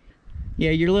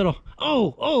 Yeah, your little,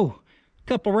 oh,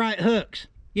 couple right hooks.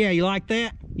 Yeah, you like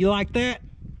that? You like that?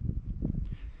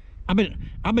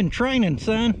 I've been training,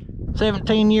 son.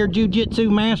 17-year jiu-jitsu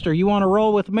master. You want to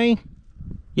roll with me?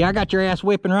 Yeah, I got your ass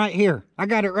whipping right here. I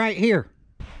got it right here.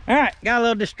 All right, got a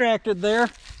little distracted there.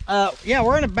 Yeah,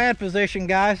 we're in a bad position,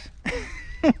 guys.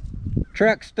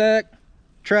 Truck stuck,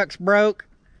 truck's broke.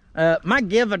 My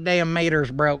give a damn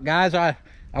meter's broke, guys. I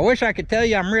wish I could tell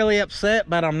you I'm really upset,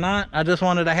 but I'm not. I just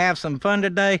wanted to have some fun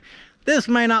today. This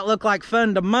may not look like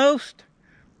fun to most,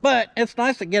 but it's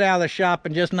nice to get out of the shop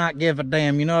and just not give a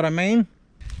damn, you know what I mean?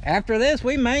 After this,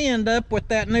 we may end up with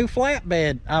that new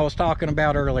flatbed I was talking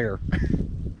about earlier.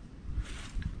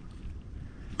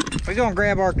 We're gonna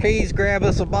grab our keys, grab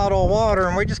us a bottle of water,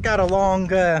 and we just got a long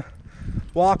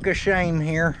walk of shame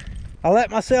here. I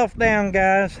let myself down,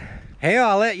 guys. Hell,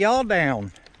 I let y'all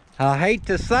down. I hate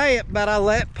to say it, but I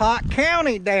let Pot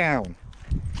County down.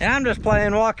 And I'm just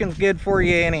playing walking's good for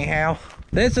you anyhow.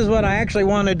 This is what I actually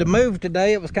wanted to move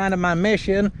today. It was kind of my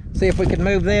mission. See if we could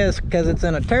move this, because it's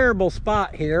in a terrible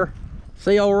spot here.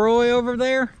 See old Roy over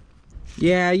there?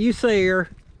 Yeah, you see her.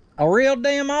 A real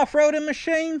damn off-roading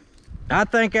machine. I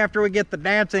think after we get the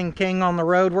Datsun King on the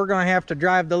road, we're gonna have to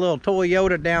drive the little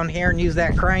Toyota down here and use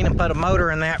that crane and put a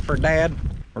motor in that for Dad.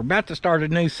 We're about to start a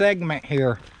new segment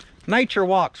here. Nature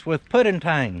Walks with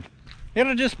Puddin.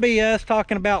 It'll just be us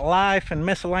talking about life and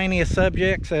miscellaneous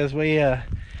subjects as we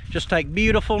just take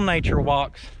beautiful nature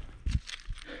walks.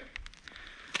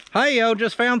 Hey yo,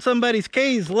 just found somebody's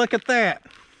keys. Look at that.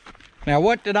 Now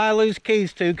what did I lose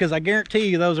keys to? Because I guarantee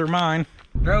you those are mine.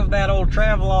 Drove that old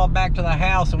Travelall back to the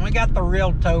house and we got the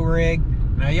real tow rig.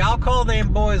 Now y'all call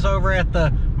them boys over at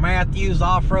the Matthews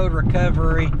Off-Road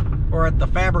Recovery or at the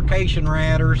Fabrication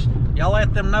Ratters. Y'all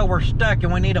let them know we're stuck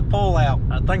and we need a pull out.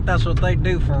 I think that's what they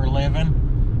do for a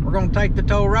living. We're gonna take the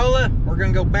tow roller, we're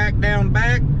gonna go back down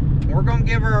back, and we're gonna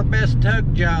give her our best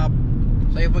tug job.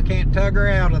 See if we can't tug her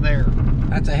out of there.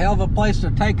 That's a hell of a place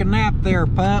to take a nap there,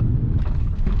 pup.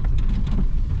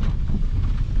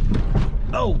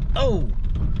 Oh, oh.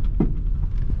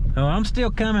 Oh, I'm still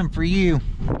coming for you.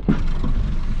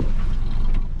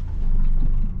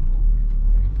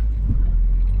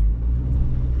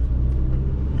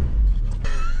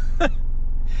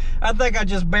 I think I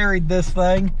just buried this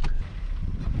thing.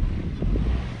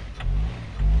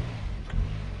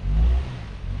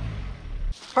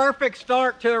 Perfect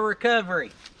start to a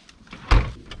recovery.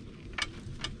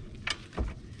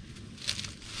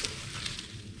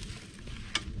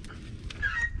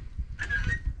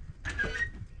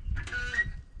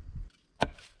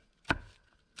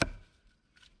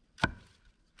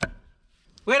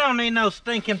 We don't need no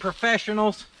stinking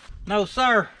professionals. No,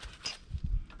 sir.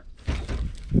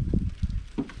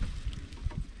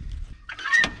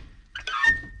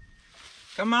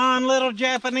 Come on, little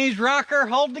Japanese rocker,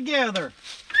 hold together.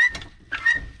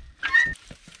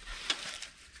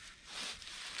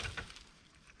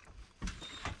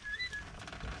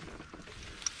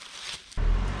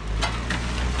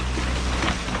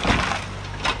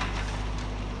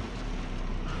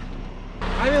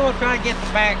 Maybe we'll try to get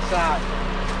the backside.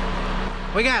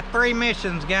 We got 3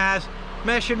 missions, guys.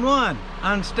 Mission 1,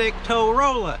 unstick tow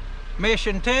roller.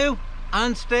 Mission 2,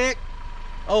 unstick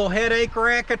old headache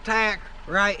rack attack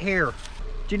right here.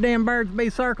 You damn birds be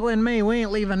circling me. We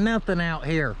ain't leaving nothing out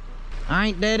here. I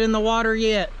ain't dead in the water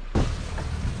yet.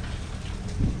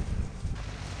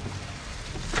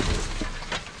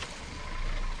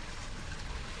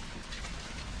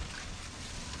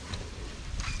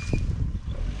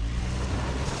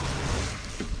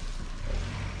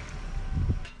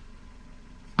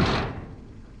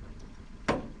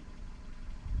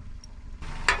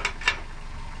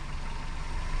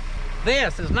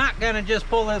 This is not gonna just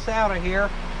pull this out of here.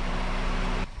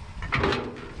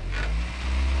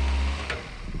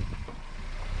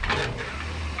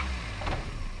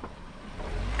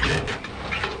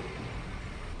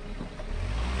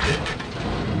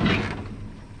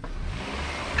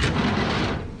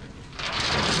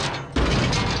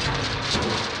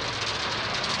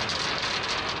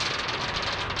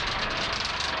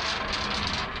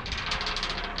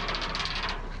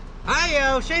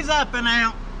 Hi-yo, she's up and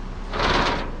out.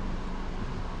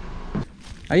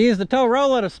 I used the tow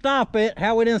roller to stop it.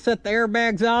 How we didn't set the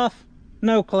airbags off,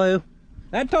 no clue.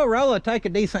 That tow roller take a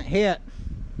decent hit.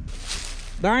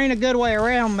 There ain't a good way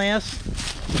around this.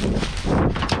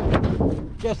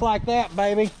 Just like that,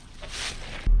 baby.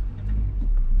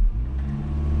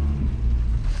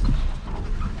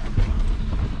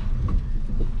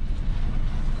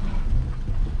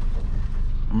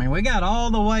 I mean, we got all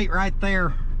the weight right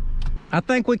there. I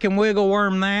think we can wiggle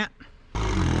worm that.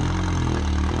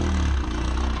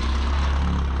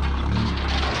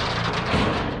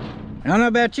 I don't know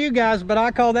about you guys, but I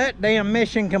call that damn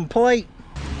mission complete.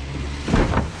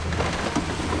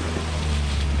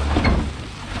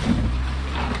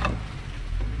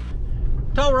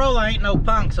 Lola ain't no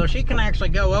punk, so she can actually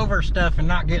go over stuff and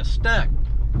not get stuck.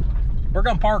 We're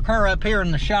gonna park her up here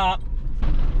in the shop.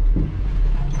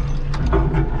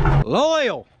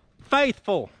 Loyal,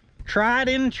 faithful, tried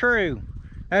and true.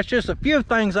 That's just a few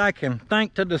things I can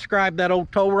think to describe that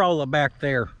old Torola back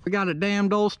there. We got a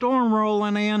damned old storm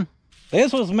rolling in.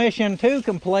 This was mission 2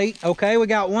 complete. Okay, we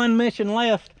got 1 mission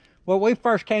left. What we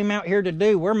first came out here to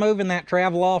do, we're moving that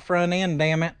travel off front end,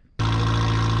 damn it.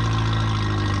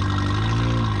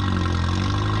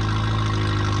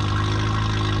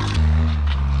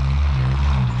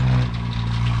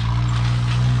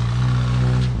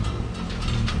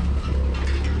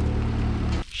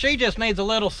 She just needs a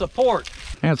little support.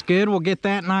 That's good, we'll get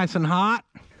that nice and hot.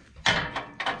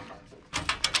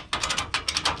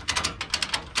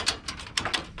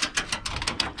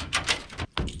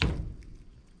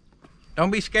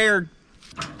 Don't be scared.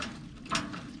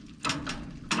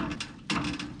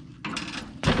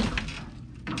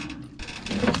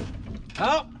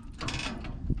 Oh.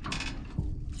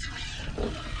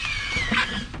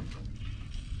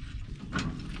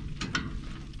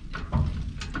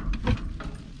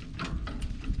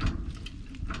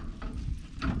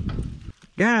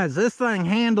 Guys, this thing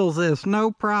handles this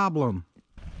no problem.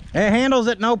 It handles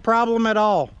it no problem at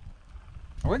all.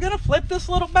 Are we gonna flip this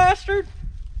little bastard?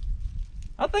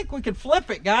 I think we could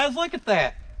flip it, guys. Look at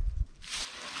that.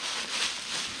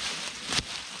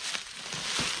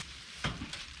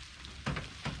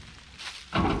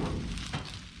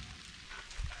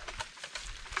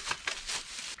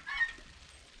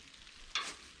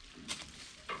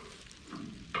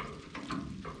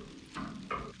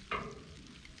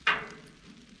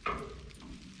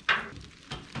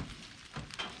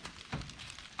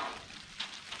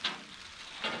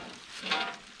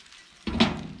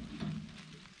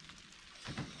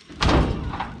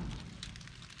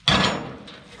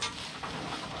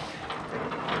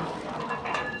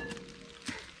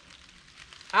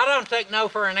 I don't take no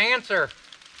for an answer.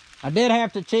 I did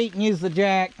have to cheat and use the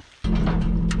jack.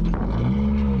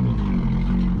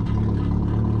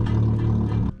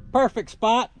 Perfect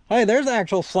spot. Hey, there's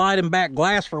actual sliding back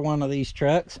glass for one of these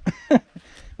trucks.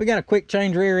 We got a quick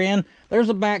change rear end. There's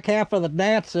the back half of the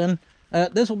Datsun.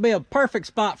 This will be a perfect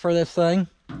spot for this thing.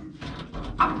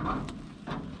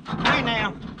 Hey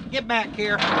now, get back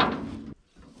here.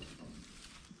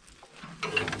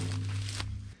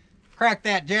 Crack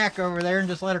that jack over there and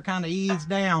just let her kind of ease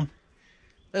down.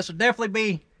 This would definitely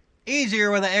be easier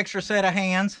with an extra set of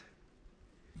hands.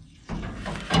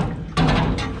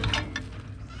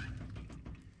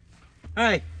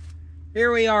 Hey,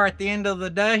 here we are at the end of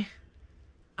the day.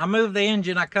 I moved the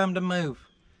engine I come to move.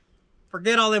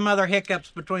 Forget all them other hiccups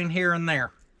between here and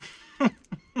there.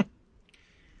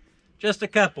 Just a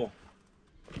couple.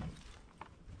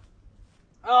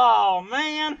 Oh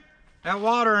man, that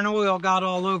water and oil got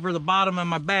all over the bottom of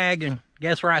my bag, and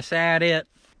guess where I sat it?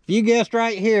 You guessed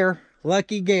right here,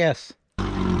 lucky guess.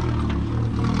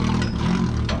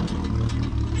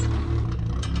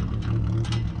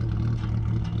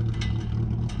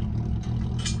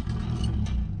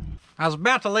 I was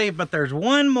about to leave, but there's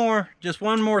just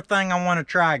one more thing I want to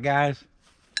try, guys.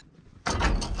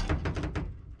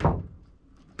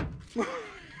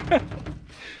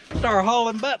 Started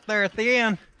hauling butt there at the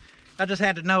end. I just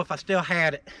had to know if I still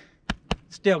had it.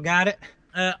 Still got it.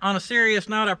 On a serious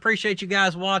note, I appreciate you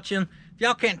guys watching. If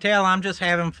y'all can't tell, I'm just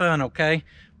having fun, okay?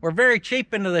 We're very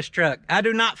cheap into this truck. I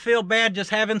do not feel bad just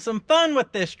having some fun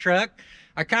with this truck.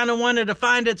 I kind of wanted to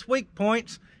find its weak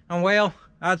points, and well,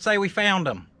 I'd say we found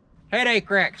them. Headache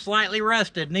rack, slightly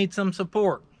rusted, needs some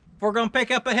support. If we're gonna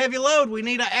pick up a heavy load, we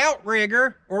need an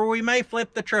outrigger, or we may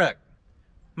flip the truck.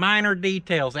 Minor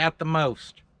details at the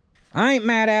most. I ain't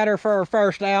mad at her for her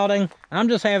first outing. I'm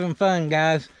just having fun,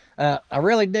 guys. I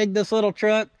really dig this little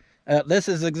truck. This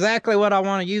is exactly what I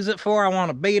want to use it for. I want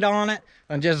to beat on it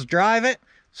and just drive it.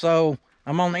 So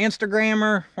I'm on the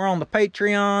Instagrammer. We're on the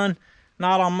Patreon.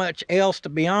 Not on much else, to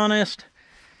be honest.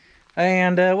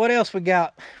 And what else we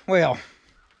got? Well,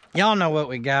 y'all know what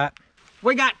we got.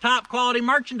 We got top quality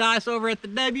merchandise over at the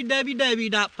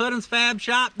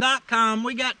www.puddinsfabshop.com.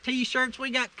 We got t-shirts, we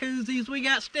got koozies, we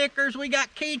got stickers, we got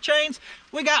keychains,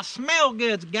 we got smell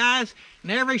goods, guys.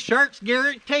 And every shirt's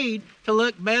guaranteed to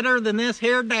look better than this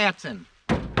here Datsun.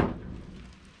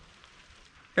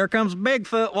 Here comes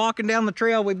Bigfoot walking down the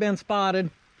trail. We've been spotted.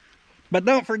 But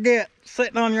don't forget,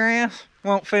 sitting on your ass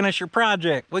won't finish your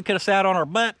project. We could have sat on our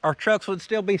butt. Our trucks would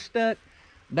still be stuck.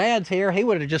 Dad's here. He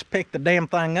would have just picked the damn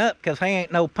thing up because he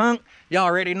ain't no punk. Y'all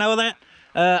already know that.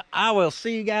 I will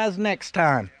see you guys next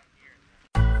time.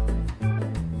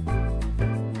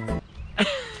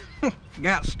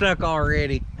 Got stuck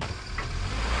already.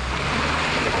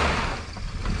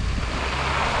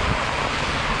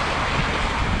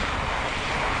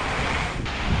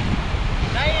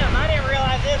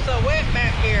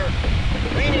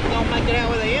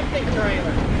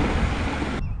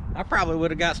 probably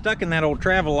would have got stuck in that old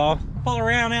Travelall. Pull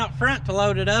around out front to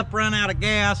load it up, run out of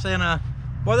gas, and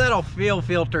boy, that old fuel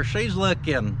filter, she's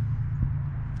good.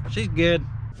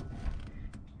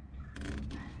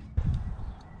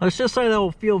 Let's just say the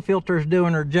old fuel filter's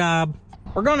doing her job.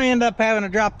 We're gonna end up having to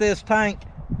drop this tank,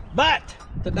 but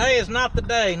today is not the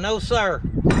day, no sir.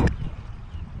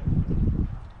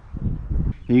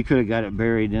 You could have got it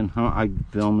buried in, huh? I'm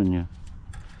filming you.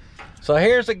 So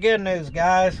here's the good news,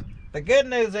 guys. The good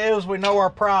news is we know our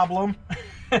problem.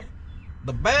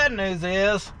 The bad news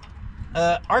is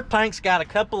our tank's got a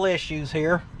couple issues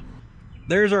here.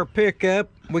 There's our pickup.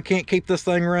 We can't keep this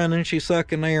thing running. She's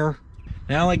sucking air.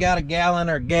 I only got a gallon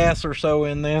of gas or so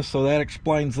in this, so that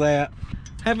explains that.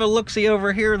 Have a look-see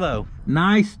over here, though.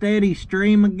 Nice, steady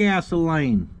stream of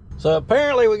gasoline. So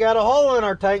apparently we got a hole in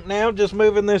our tank now, just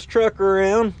moving this truck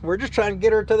around. We're just trying to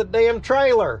get her to the damn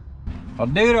trailer. Well,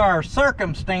 due to our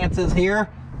circumstances here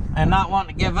and not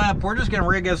wanting to give up, we're just gonna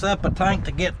rig us up a tank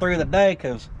to get through the day,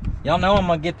 because y'all know I'm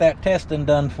gonna get that testing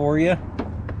done for you.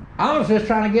 I was just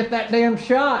trying to get that damn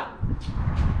shot.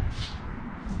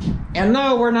 And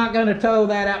no, we're not gonna tow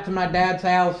that out to my dad's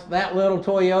house. That little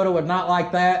Toyota would not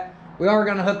like that. We are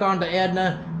gonna hook onto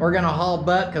Edna. We're gonna haul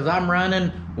butt because I'm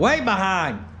running way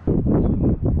behind.